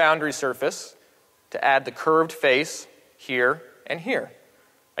generate a new boundary surface to add the curved face here and here.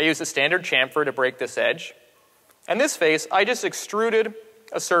 I used a standard chamfer to break this edge. And this face, I just extruded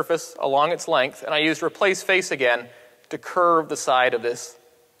a surface along its length, and I used replace face again to curve the side of this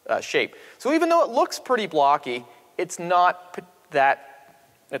shape. So even though it looks pretty blocky, it's not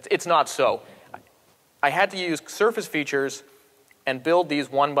it's not so. I had to use surface features and build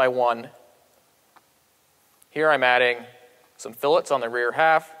these one by one. Here I'm adding some fillets on the rear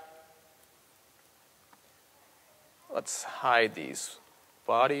half. Let's hide these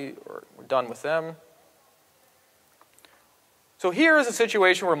body, or we're done with them. So here is a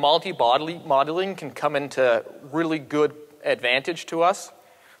situation where multi-body modeling can come into really good advantage to us.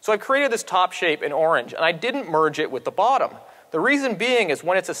 So I've created this top shape in orange, and I didn't merge it with the bottom. The reason being is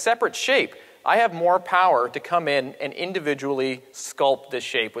when it's a separate shape, I have more power to come in and individually sculpt this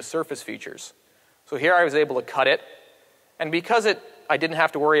shape with surface features. So here I was able to cut it, and because I didn't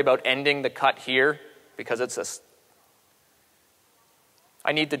have to worry about ending the cut here, because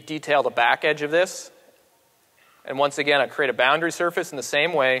I need to detail the back edge of this. And once again, I create a boundary surface in the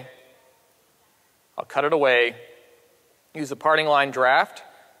same way. I'll cut it away, use a parting line draft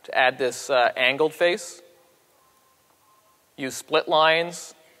to add this angled face, use split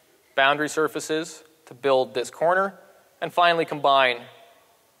lines, boundary surfaces to build this corner, and finally combine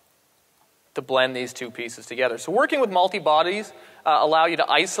to blend these two pieces together. So working with multi-bodies allow you to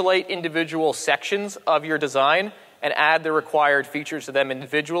isolate individual sections of your design and add the required features to them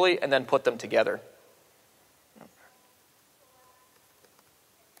individually and then put them together.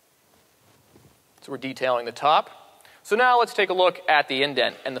 So we're detailing the top. So now let's take a look at the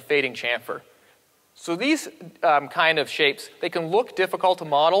indent and the fading chamfer. So these kind of shapes, they can look difficult to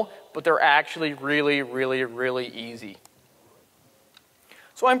model, but they're actually really, really, really easy.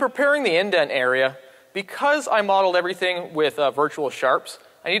 So I'm preparing the indent area. Because I modeled everything with virtual sharps,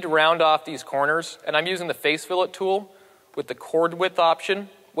 I need to round off these corners, and I'm using the face fillet tool with the chord width option.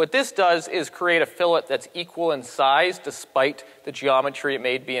 What this does is create a fillet that's equal in size despite the geometry it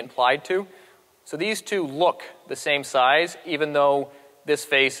may be applied to. So these two look the same size, even though this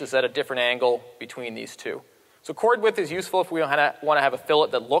face is at a different angle between these two. So chord width is useful if we want to have a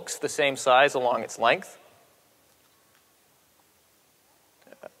fillet that looks the same size along its length.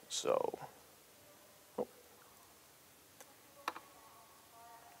 So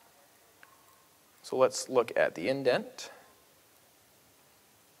let's look at the indent.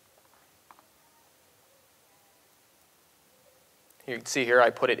 You can see here I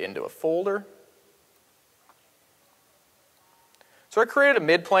put it into a folder. So I created a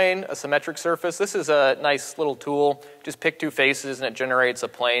midplane, a symmetric surface. This is a nice little tool. Just pick two faces and it generates a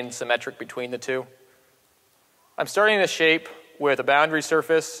plane symmetric between the two. I'm starting this shape with a boundary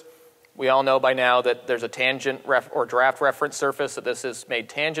surface. We all know by now that there's a tangent or draft reference surface that this is made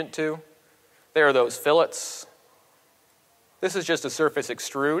tangent to. There are those fillets. This is just a surface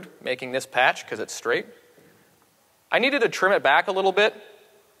extrude, making this patch because it's straight. I needed to trim it back a little bit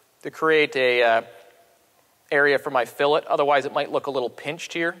to create a area for my fillet. Otherwise, it might look a little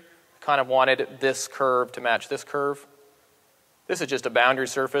pinched here. I kind of wanted this curve to match this curve. This is just a boundary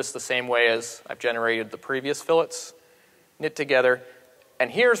surface, the same way as I've generated the previous fillets. Knit together.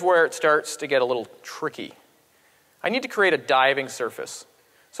 And here's where it starts to get a little tricky. I need to create a diving surface.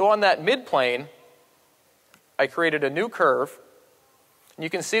 So on that midplane, I created a new curve, and you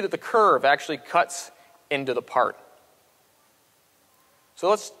can see that the curve actually cuts into the part.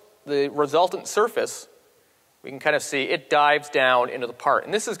 So the resultant surface, we can kind of see it dives down into the part.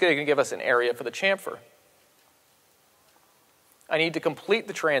 And this is going to give us an area for the chamfer. I need to complete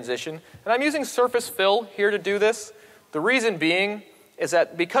the transition, and I'm using surface fill here to do this. The reason being is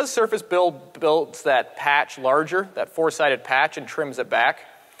that because surface builds that patch larger, that four-sided patch, and trims it back,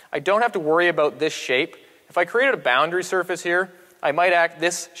 I don't have to worry about this shape. If I created a boundary surface here,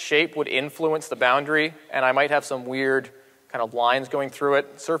 this shape would influence the boundary, and I might have some weird kind of lines going through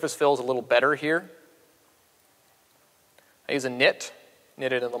it. Surface fill is a little better here. I use a knit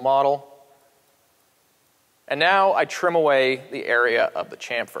it in the model. And now I trim away the area of the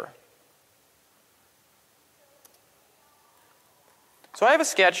chamfer. So I have a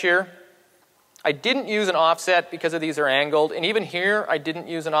sketch here. I didn't use an offset because these are angled. And even here, I didn't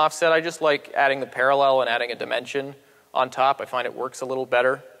use an offset. I just like adding the parallel and adding a dimension on top. I find it works a little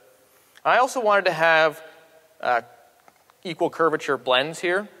better. I also wanted to have equal curvature blends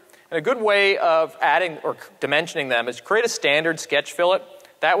here. And a good way of adding or dimensioning them is to create a standard sketch fillet.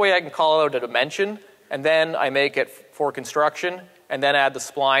 That way I can call out a dimension, and then I make it for construction, and then add the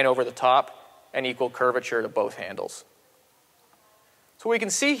spline over the top and equal curvature to both handles. So what we can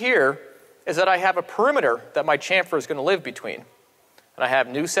see here is that I have a perimeter that my chamfer is going to live between. And I have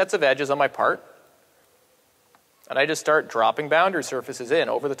new sets of edges on my part. And I just start dropping boundary surfaces in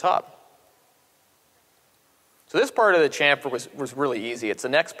over the top. So this part of the chamfer was really easy. It's the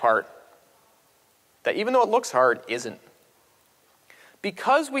next part that, even though it looks hard, isn't.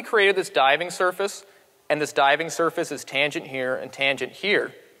 Because we created this diving surface, and this diving surface is tangent here and tangent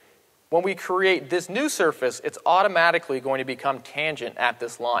here, when we create this new surface, it's automatically going to become tangent at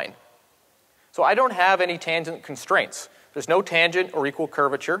this line. So I don't have any tangent constraints. There's no tangent or equal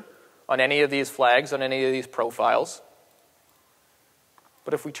curvature on any of these flags, on any of these profiles.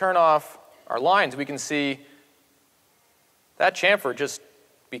 But if we turn off our lines, we can see that chamfer just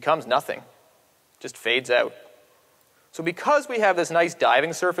becomes nothing, just fades out. So because we have this nice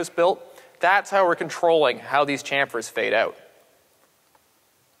diving surface built, that's how we're controlling how these chamfers fade out.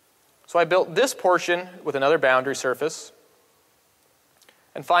 So I built this portion with another boundary surface.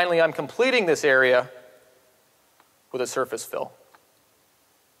 And finally, I'm completing this area with a surface fill.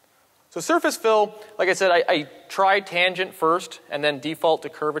 So surface fill, like I said, I try tangent first and then default to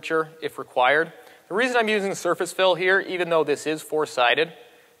curvature if required. The reason I'm using surface fill here, even though this is four-sided,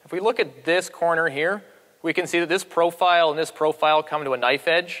 if we look at this corner here, we can see that this profile and this profile come to a knife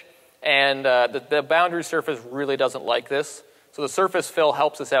edge, and the boundary surface really doesn't like this. So the surface fill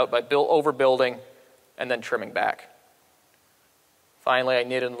helps us out by overbuilding and then trimming back. Finally, I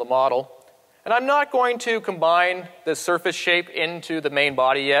knit into the model. And I'm not going to combine the surface shape into the main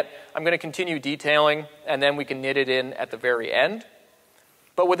body yet. I'm going to continue detailing, and then we can knit it in at the very end.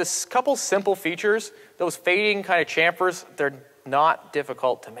 But with a couple simple features, those fading kind of chamfers, they're not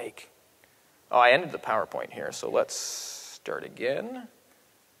difficult to make. Oh, I ended the PowerPoint here, so let's start again.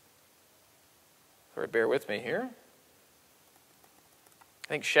 Sorry, bear with me here. I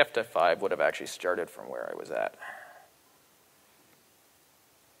think Shift F5 would have actually started from where I was at.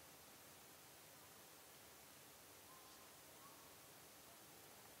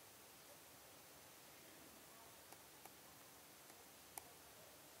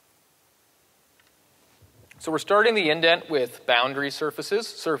 So we're starting the indent with boundary surfaces,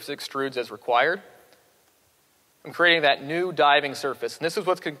 surface extrudes as required. I'm creating that new diving surface, and this is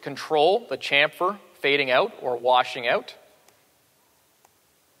what's going to control the chamfer fading out or washing out.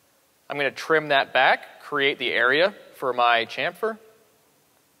 I'm going to trim that back, create the area for my chamfer.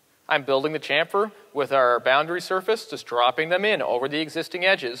 I'm building the chamfer with our boundary surface, just dropping them in over the existing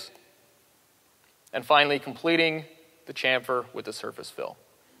edges. And finally, completing the chamfer with the surface fill.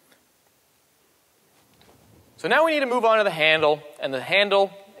 So now we need to move on to the handle, and the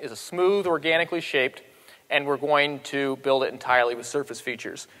handle is a smooth, organically shaped, and we're going to build it entirely with surface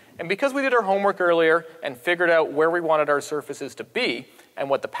features. And because we did our homework earlier and figured out where we wanted our surfaces to be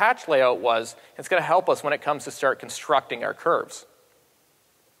and what the patch layout was, it's going to help us when it comes to start constructing our curves.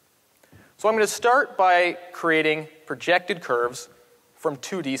 So I'm going to start by creating projected curves from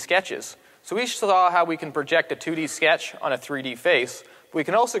 2D sketches. So we saw how we can project a 2D sketch on a 3D face, but we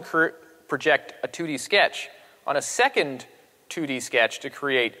can also project a 2D sketch on a second 2D sketch to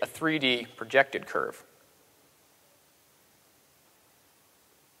create a 3D projected curve.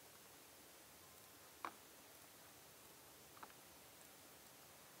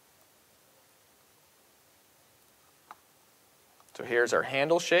 So here's our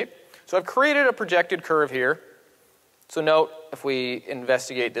handle shape. So I've created a projected curve here. So note, if we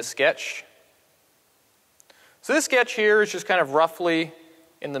investigate this sketch, So this sketch here is just kind of roughly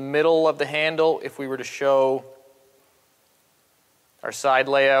in the middle of the handle. If we were to show our side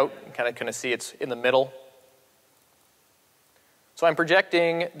layout, you kind of see it's in the middle. So I'm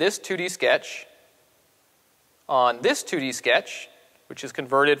projecting this 2D sketch on this 2D sketch, which is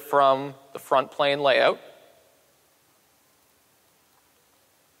converted from the front plane layout.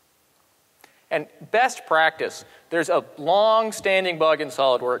 And best practice, there's a long-standing bug in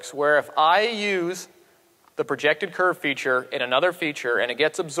SolidWorks where if I use the projected curve feature in another feature and it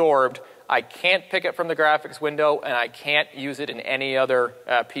gets absorbed, I can't pick it from the graphics window and I can't use it in any other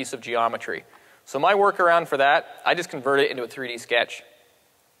piece of geometry. So my workaround for that, I just convert it into a 3D sketch.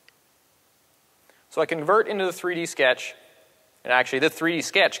 So I convert into the 3D sketch, and actually the 3D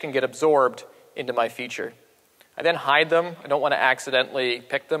sketch can get absorbed into my feature. I then hide them. I don't want to accidentally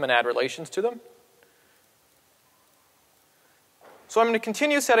pick them and add relations to them. So I'm going to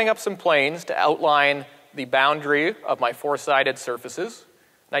continue setting up some planes to outline the boundary of my four-sided surfaces.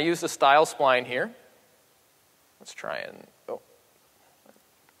 And I use the style spline here. Let's try and,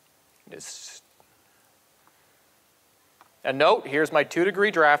 and note, here's my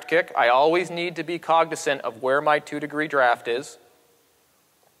 2-degree draft kick. I always need to be cognizant of where my 2-degree draft is.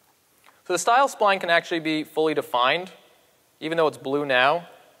 So the style spline can actually be fully defined, even though it's blue now.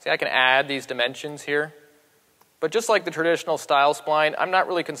 See, I can add these dimensions here. But just like the traditional style spline, I'm not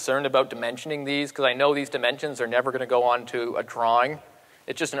really concerned about dimensioning these because I know these dimensions are never going to go onto a drawing.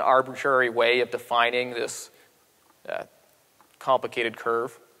 It's just an arbitrary way of defining this complicated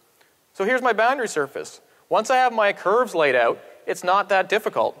curve. So here's my boundary surface. Once I have my curves laid out, it's not that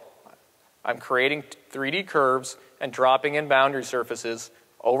difficult. I'm creating 3D curves and dropping in boundary surfaces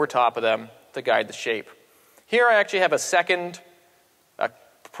over top of them to guide the shape. Here I actually have a second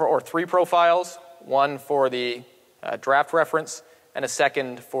or 3 profiles, one for the draft reference and a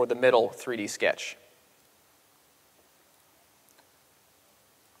second for the middle 3D sketch.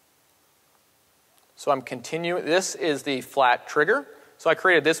 So I'm continuing. This is the flat trigger. So I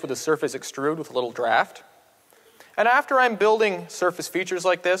created this with a surface extrude with a little draft. And after I'm building surface features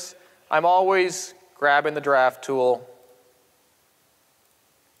like this, I'm always grabbing the draft tool,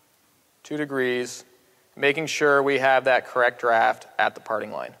 2 degrees, making sure we have that correct draft at the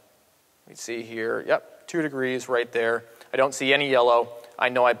parting line. We see here, yep, 2 degrees right there. I don't see any yellow. I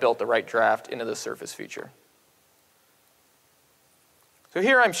know I built the right draft into the surface feature. So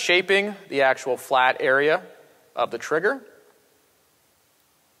here I'm shaping the actual flat area of the trigger.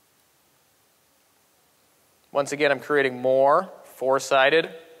 Once again, I'm creating more 4-sided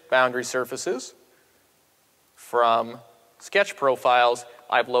boundary surfaces from sketch profiles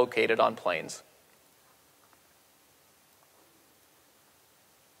I've located on planes.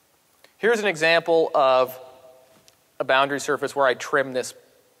 Here's an example of a boundary surface where I trimmed this,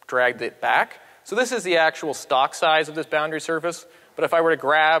 dragged it back. So this is the actual stock size of this boundary surface. But if I were to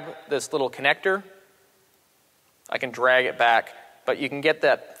grab this little connector, I can drag it back. But you can get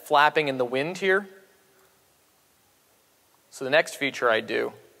that flapping in the wind here. So the next feature I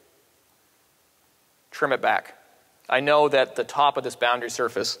do, trim it back. I know that the top of this boundary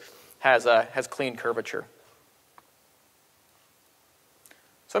surface has clean curvature.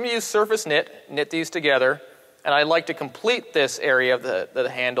 So I'm going to use surface knit these together, and I like to complete this area of the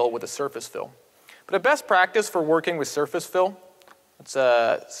handle with a surface fill. But a best practice for working with surface fill,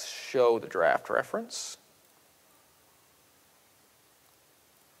 let's show the draft reference,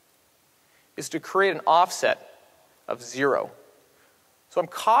 is to create an offset of 0. So I'm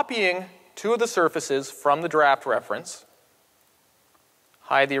copying 2 of the surfaces from the draft reference,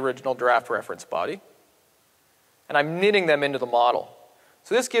 hide the original draft reference body, and I'm knitting them into the model.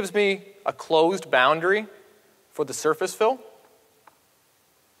 So this gives me a closed boundary for the surface fill.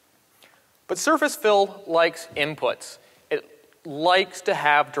 But surface fill likes inputs. It likes to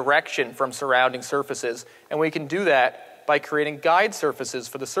have direction from surrounding surfaces, and we can do that by creating guide surfaces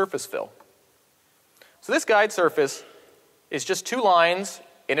for the surface fill. So this guide surface is just 2 lines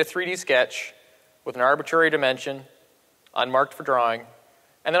in a 3D sketch with an arbitrary dimension, unmarked for drawing,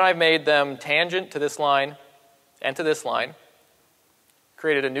 and then I've made them tangent to this line and to this line,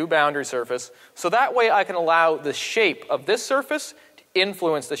 created a new boundary surface, so that way I can allow the shape of this surface to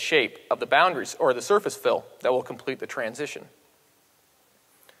influence the shape of the boundaries, or the surface fill that will complete the transition.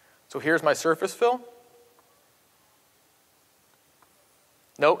 So here's my surface fill.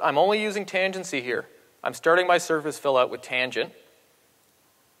 Note, I'm only using tangency here. I'm starting my surface fill out with tangent.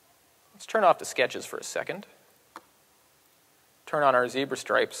 Let's turn off the sketches for a second. Turn on our zebra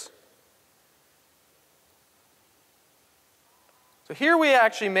stripes. So here we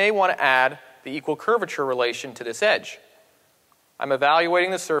actually may want to add the equal curvature relation to this edge. I'm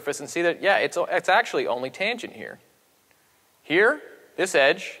evaluating the surface and see that, yeah, it's actually only tangent here. Here, this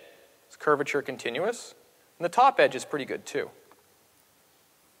edge is curvature continuous, and the top edge is pretty good too.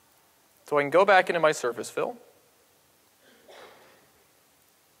 So I can go back into my surface fill,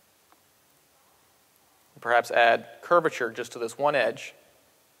 and perhaps add curvature just to this one edge.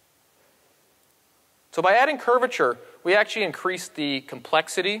 So by adding curvature, we actually increase the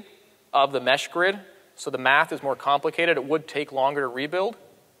complexity of the mesh grid. So the math is more complicated. It would take longer to rebuild.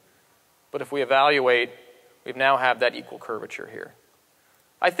 But if we evaluate, we now have that equal curvature here.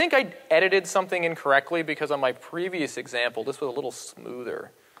 I think I edited something incorrectly because on my previous example, this was a little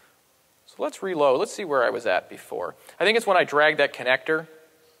smoother. So let's reload. Let's see where I was at before. I think it's when I dragged that connector.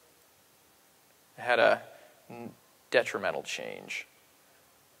 I had a detrimental change.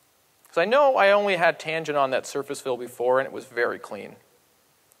 Because I know I only had tangent on that surface fill before, and it was very clean.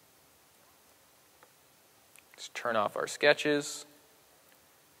 Let's turn off our sketches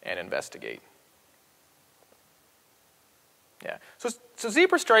and investigate. Yeah. So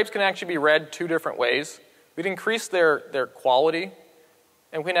zebra stripes can actually be read two different ways. We'd increase their quality,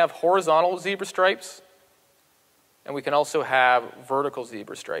 and we can have horizontal zebra stripes, and we can also have vertical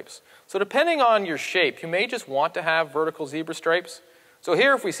zebra stripes. So depending on your shape, you may just want to have vertical zebra stripes. So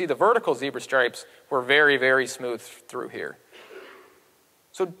here, if we see the vertical zebra stripes, we're very, very smooth through here.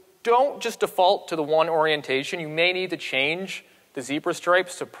 So don't just default to the one orientation. You may need to change the zebra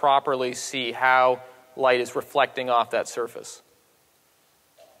stripes to properly see how light is reflecting off that surface.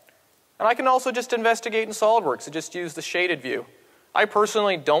 And I can also just investigate in SolidWorks and just use the shaded view. I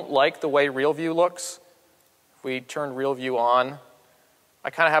personally don't like the way real view looks. If we turn real view on, I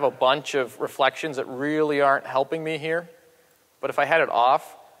kind of have a bunch of reflections that really aren't helping me here. But if I had it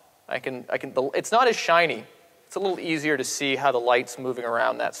off, it's not as shiny. It's a little easier to see how the light's moving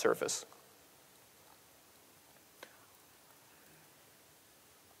around that surface.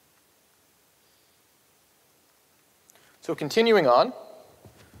 So continuing on,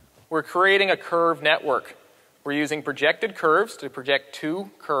 we're creating a curve network. We're using projected curves to project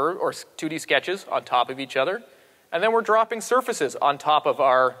 2D sketches on top of each other, and then we're dropping surfaces on top of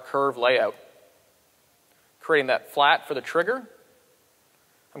our curve layout. Creating that flat for the trigger.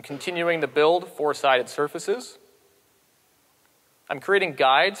 I'm continuing to build four-sided surfaces. I'm creating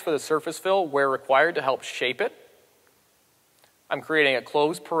guides for the surface fill where required to help shape it. I'm creating a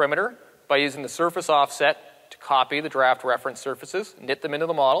closed perimeter by using the surface offset to copy the draft reference surfaces, knit them into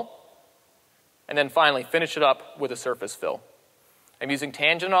the model, and then finally finish it up with a surface fill. I'm using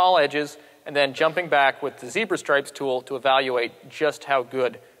tangent on all edges and then jumping back with the zebra stripes tool to evaluate just how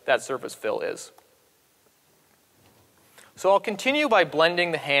good that surface fill is. So I'll continue by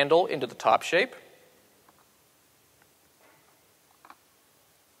blending the handle into the top shape.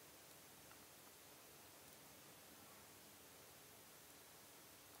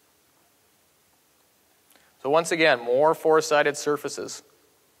 So once again, more four-sided surfaces.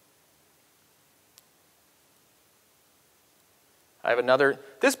 I have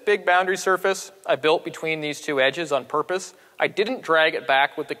this big boundary surface I built between these two edges on purpose. I didn't drag it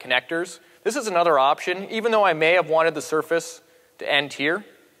back with the connectors. This is another option. Even though I may have wanted the surface to end here,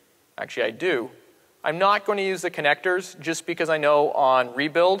 actually I do, I'm not going to use the connectors just because I know on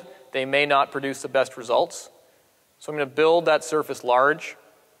rebuild they may not produce the best results. So I'm going to build that surface large,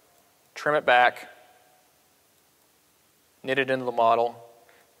 trim it back, knit it into the model,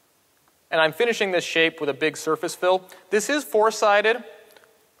 and I'm finishing this shape with a big surface fill. This is four-sided,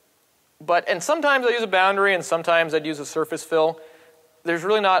 and sometimes I use a boundary and sometimes I'd use a surface fill. There's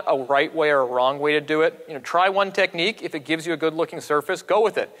really not a right way or a wrong way to do it. Try one technique. If it gives you a good-looking surface, go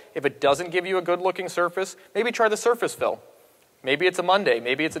with it. If it doesn't give you a good-looking surface, maybe try the surface fill. Maybe it's a Monday,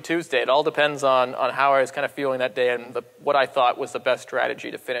 maybe it's a Tuesday. It all depends on how I was kind of feeling that day and what I thought was the best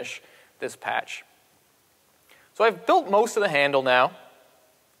strategy to finish this patch. So I've built most of the handle now,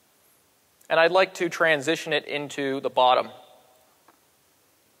 and I'd like to transition it into the bottom.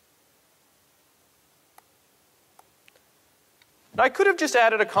 Now I could have just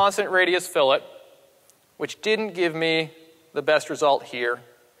added a constant radius fillet, which didn't give me the best result here,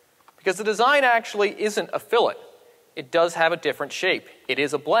 because the design actually isn't a fillet. It does have a different shape. It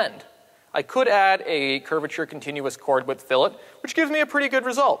is a blend. I could add a curvature continuous chord width fillet, which gives me a pretty good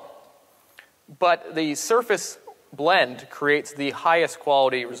result. But the surface blend creates the highest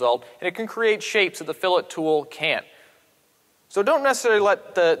quality result, and it can create shapes that the fillet tool can't. So don't necessarily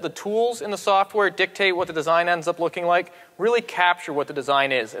let the tools in the software dictate what the design ends up looking like. Really capture what the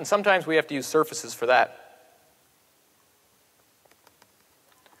design is, and sometimes we have to use surfaces for that.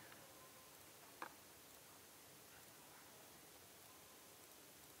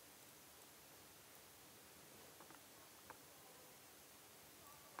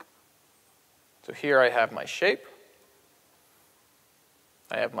 So here I have my shape.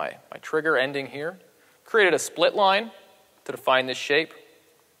 I have my trigger ending here. Created a split line to define this shape.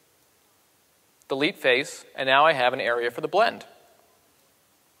 Delete face, and now I have an area for the blend.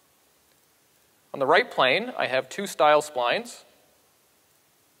 On the right plane, I have two style splines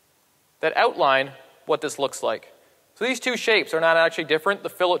that outline what this looks like. So these two shapes are not actually different. The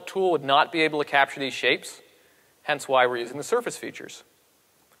fillet tool would not be able to capture these shapes, hence why we're using the surface features.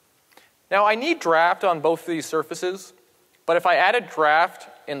 Now I need draft on both of these surfaces, but if I added draft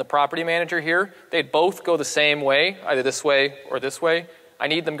in the property manager here, they'd both go the same way, either this way or this way. I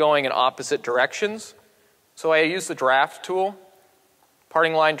need them going in opposite directions, so I use the draft tool.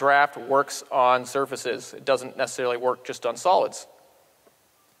 Parting line draft works on surfaces. It doesn't necessarily work just on solids.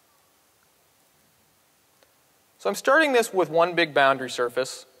 So I'm starting this with one big boundary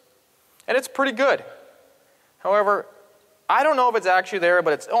surface, and it's pretty good. However, I don't know if it's actually there,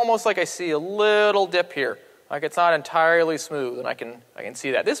 but it's almost like I see a little dip here. Like it's not entirely smooth, and I can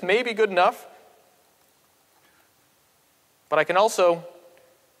see that. This may be good enough, but I can also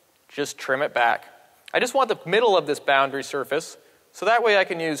just trim it back. I just want the middle of this boundary surface, so that way I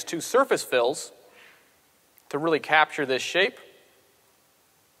can use two surface fills to really capture this shape,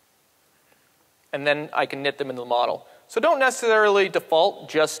 and then I can knit them into the model. So don't necessarily default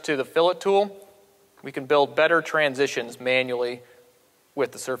just to the fillet tool. We can build better transitions manually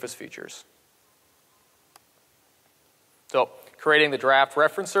with the surface features. So creating the draft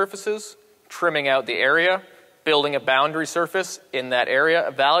reference surfaces, trimming out the area, building a boundary surface in that area,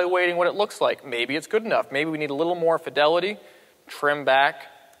 evaluating what it looks like. Maybe it's good enough. Maybe we need a little more fidelity. Trim back,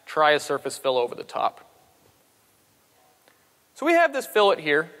 try a surface fill over the top. So we have this fillet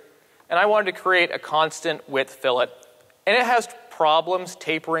here, and I wanted to create a constant width fillet. And it has problems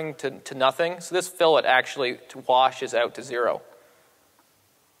tapering to nothing, so this fillet actually washes out to 0.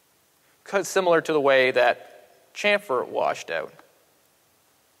 Similar to the way that chamfer washed out.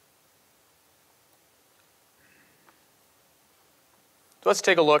 So let's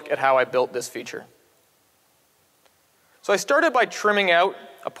take a look at how I built this feature. So I started by trimming out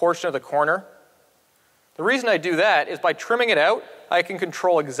a portion of the corner. The reason I do that is by trimming it out, I can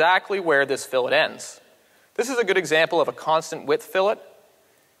control exactly where this fillet ends. This is a good example of a constant width fillet.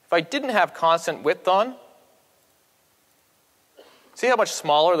 If I didn't have constant width on, see how much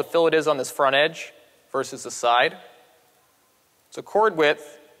smaller the fillet is on this front edge versus the side? So chord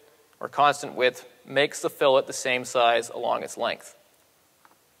width, or constant width, makes the fillet the same size along its length.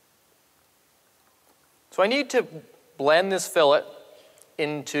 So I need to blend this fillet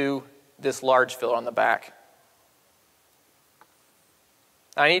into this large fillet on the back.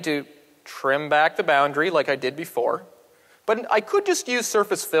 I need to trim back the boundary like I did before, but I could just use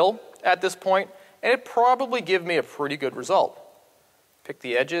surface fill at this point, and it'd probably give me a pretty good result. Pick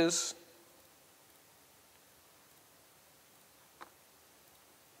the edges,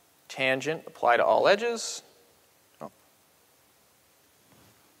 tangent, apply to all edges.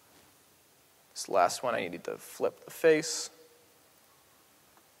 This last one, I need to flip the face.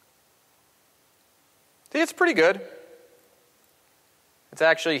 See, it's pretty good. It's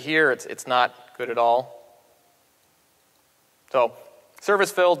actually here, it's not good at all. So,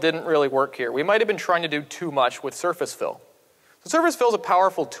 surface fill didn't really work here. We might have been trying to do too much with surface fill. So surface fill is a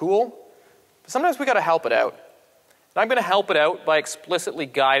powerful tool, but sometimes we got to help it out. And I'm going to help it out by explicitly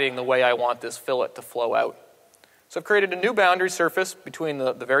guiding the way I want this fillet to flow out. So I've created a new boundary surface between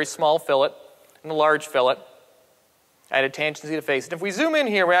the very small fillet and the large fillet. I added tangency to face. And if we zoom in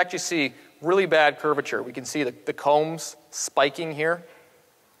here, we actually see really bad curvature. We can see the combs spiking here.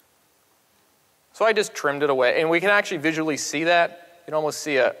 So I just trimmed it away. And we can actually visually see that. You can almost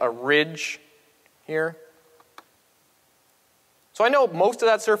see a ridge here. So I know most of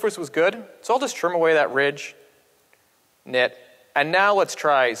that surface was good. So I'll just trim away that ridge, knit. And now let's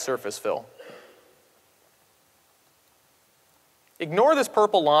try surface fill. Ignore this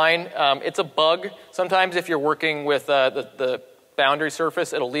purple line. It's a bug. Sometimes if you're working with the boundary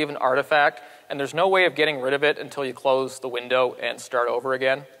surface, it'll leave an artifact, and there's no way of getting rid of it until you close the window and start over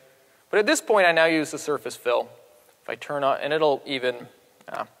again. But at this point, I now use the surface fill. If I turn on, and it'll even,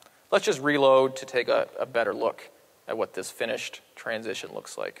 let's just reload to take a better look at what this finished transition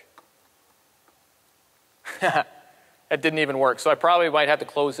looks like. That didn't even work. So I probably might have to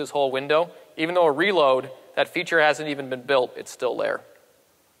close this whole window. Even though a reload, that feature hasn't even been built, it's still there.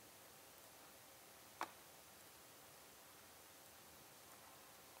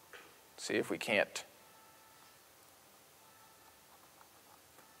 See if we can't.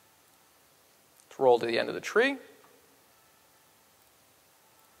 Let's roll to the end of the tree.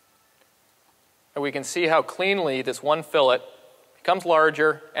 And we can see how cleanly this one fillet becomes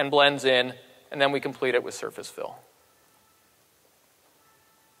larger and blends in and then we complete it with surface fill.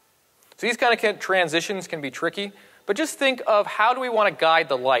 So these kind of transitions can be tricky, but just think of how do we want to guide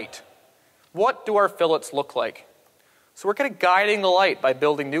the light? What do our fillets look like? So we're kind of guiding the light by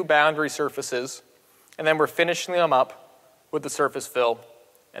building new boundary surfaces, and then we're finishing them up with the surface fill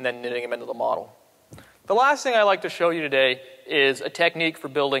and then knitting them into the model. The last thing I'd like to show you today is a technique for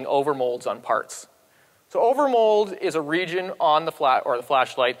building overmolds on parts. So overmold is a region on the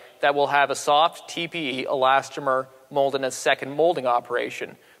flashlight that will have a soft TPE elastomer molded in a second molding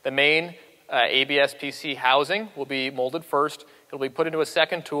operation. The main ABS-PC housing will be molded first. It'll be put into a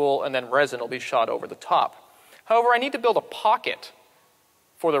second tool, and then resin will be shot over the top. However, I need to build a pocket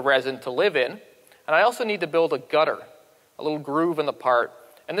for the resin to live in, and I also need to build a gutter, a little groove in the part.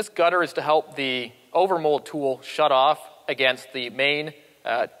 And this gutter is to help the overmold tool shut off against the main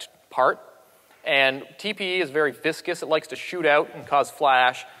part. And TPE is very viscous. It likes to shoot out and cause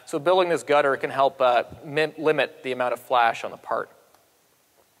flash. So building this gutter can help limit the amount of flash on the part.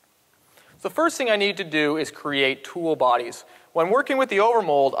 So the first thing I need to do is create tool bodies. When working with the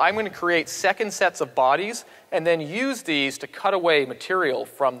overmold, I'm going to create second sets of bodies and then use these to cut away material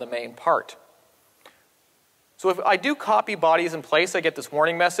from the main part. So if I do copy bodies in place, I get this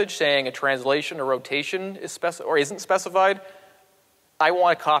warning message saying a translation or rotation is isn't specified. I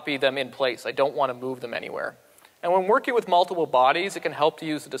want to copy them in place. I don't want to move them anywhere. And when working with multiple bodies, it can help to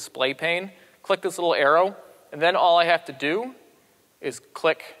use the display pane. Click this little arrow, and then all I have to do is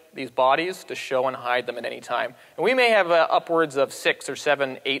click these bodies to show and hide them at any time. And we may have upwards of 6 or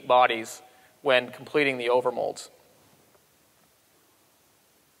 7, 8 bodies when completing the overmolds.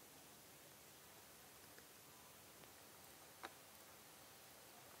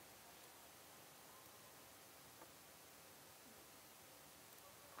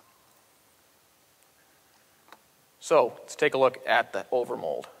 So let's take a look at the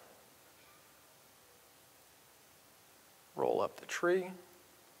overmold. Roll up the tree.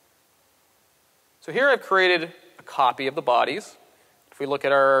 So here I've created a copy of the bodies. If we look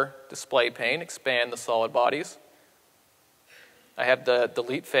at our display pane, expand the solid bodies, I have the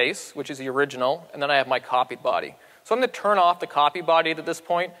delete face, which is the original, and then I have my copied body. So I'm going to turn off the copy body at this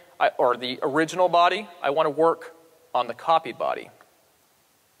point, or the original body. I want to work on the copied body.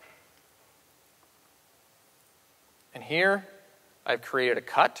 And here I've created a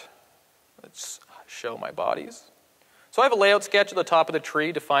cut. Let's show my bodies. So I have a layout sketch at the top of the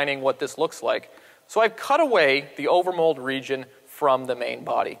tree defining what this looks like. So I've cut away the overmold region from the main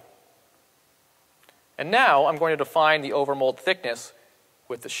body. And now I'm going to define the overmold thickness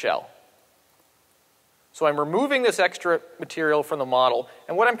with the shell. So I'm removing this extra material from the model,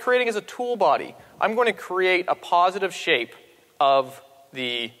 and what I'm creating is a tool body. I'm going to create a positive shape of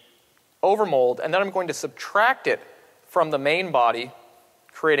the overmold, and then I'm going to subtract it from the main body,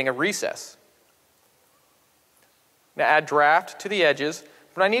 creating a recess. Now add draft to the edges,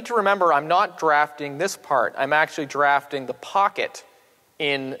 but I need to remember I'm not drafting this part. I'm actually drafting the pocket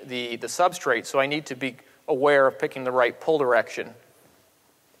in the substrate, so I need to be aware of picking the right pull direction. I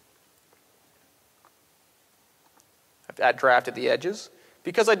have to add draft at the edges.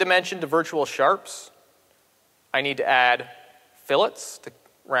 Because I dimensioned to virtual sharps, I need to add fillets to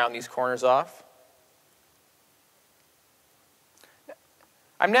round these corners off.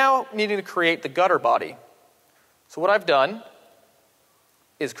 I'm now needing to create the gutter body. So what I've done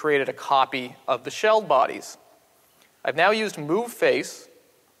is created a copy of the shelled bodies. I've now used move face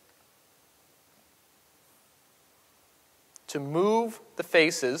to move the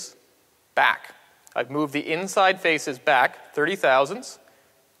faces back. I've moved the inside faces back 30 thousandths,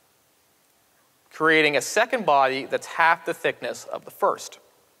 creating a second body that's half the thickness of the first.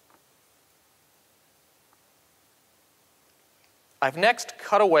 I've next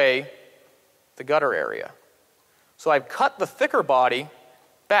cut away the gutter area. So I've cut the thicker body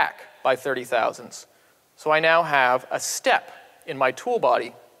back by 30 thousandths. So I now have a step in my tool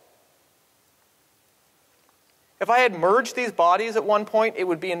body. If I had merged these bodies at one point, it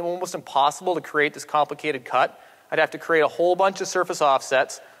would be almost impossible to create this complicated cut. I'd have to create a whole bunch of surface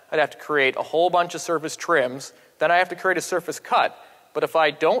offsets. I'd have to create a whole bunch of surface trims. Then I have to create a surface cut. But if I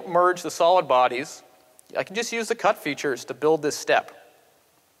don't merge the solid bodies, I can just use the cut features to build this step.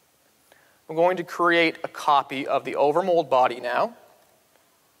 I'm going to create a copy of the overmold body now.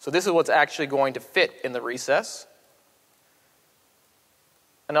 So this is what's actually going to fit in the recess.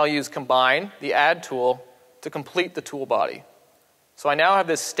 And I'll use combine, the add tool, to complete the tool body. So I now have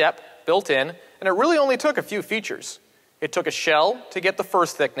this step built in, and it really only took a few features. It took a shell to get the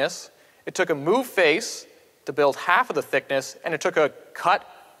first thickness, it took a move face to build half of the thickness, and it took a cut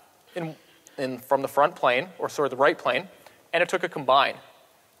from the front plane, or sort of the right plane, and it took a combine.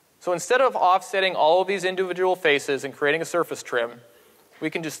 So instead of offsetting all of these individual faces and creating a surface trim, we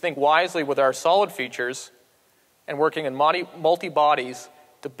can just think wisely with our solid features and working in multi-bodies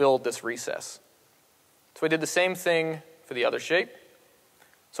to build this recess. So I did the same thing for the other shape.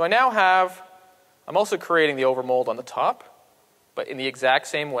 So I now have, I'm also creating the overmold on the top, but in the exact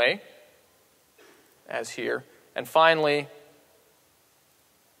same way as here. And finally,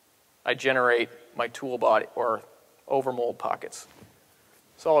 I generate my tool body or overmold pockets.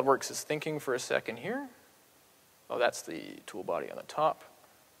 SolidWorks is thinking for a second here. Oh, that's the tool body on the top.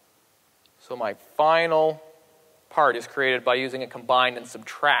 So my final part is created by using a combine and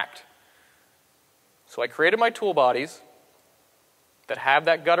subtract. So I created my tool bodies that have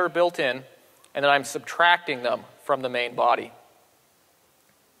that gutter built in, and then I'm subtracting them from the main body.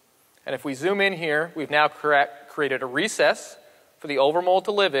 And if we zoom in here, we've now created a recess for the overmold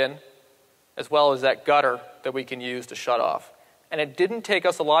to live in, as well as that gutter that we can use to shut off. And it didn't take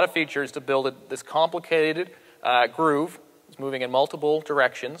us a lot of features to build this complicated groove. It's moving in multiple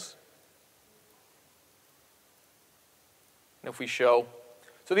directions. And if we show,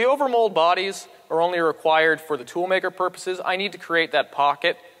 so the overmold bodies are only required for the toolmaker purposes. I need to create that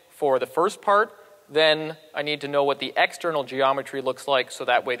pocket for the first part. Then I need to know what the external geometry looks like so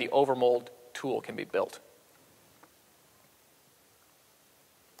that way the overmold tool can be built.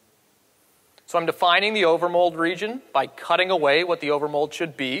 So I'm defining the overmold region by cutting away what the overmold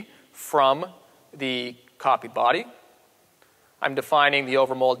should be from the copied body. I'm defining the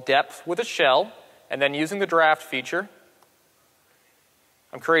overmold depth with a shell, and then using the draft feature.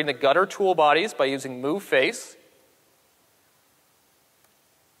 I'm creating the gutter tool bodies by using move face.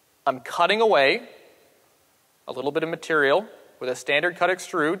 I'm cutting away a little bit of material with a standard cut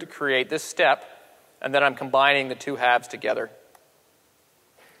extrude to create this step, and then I'm combining the two halves together.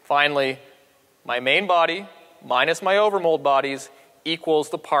 Finally, my main body minus my overmold bodies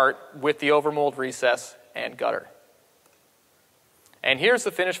equals the part with the overmold recess and gutter. And here's the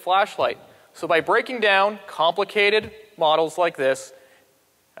finished flashlight. So by breaking down complicated models like this,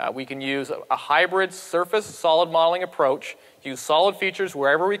 we can use a hybrid surface solid modeling approach, use solid features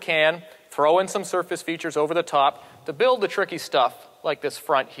wherever we can, throw in some surface features over the top to build the tricky stuff like this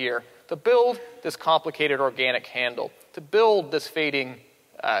front here, to build this complicated organic handle, to build this fading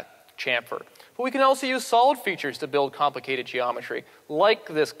chamfer. But we can also use solid features to build complicated geometry, like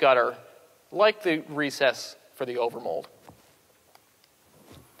this gutter, like the recess for the overmold.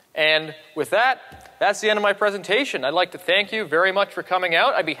 And with that, that's the end of my presentation. I'd like to thank you very much for coming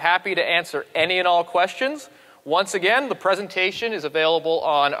out. I'd be happy to answer any and all questions. Once again, the presentation is available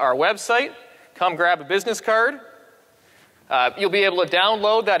on our website. Come grab a business card. You'll be able to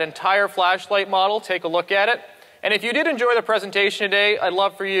download that entire flashlight model, take a look at it. And if you did enjoy the presentation today, I'd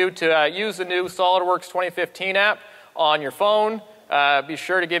love for you to use the new SolidWorks 2015 app on your phone. Be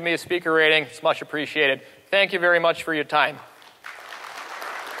sure to give me a speaker rating. It's much appreciated. Thank you very much for your time.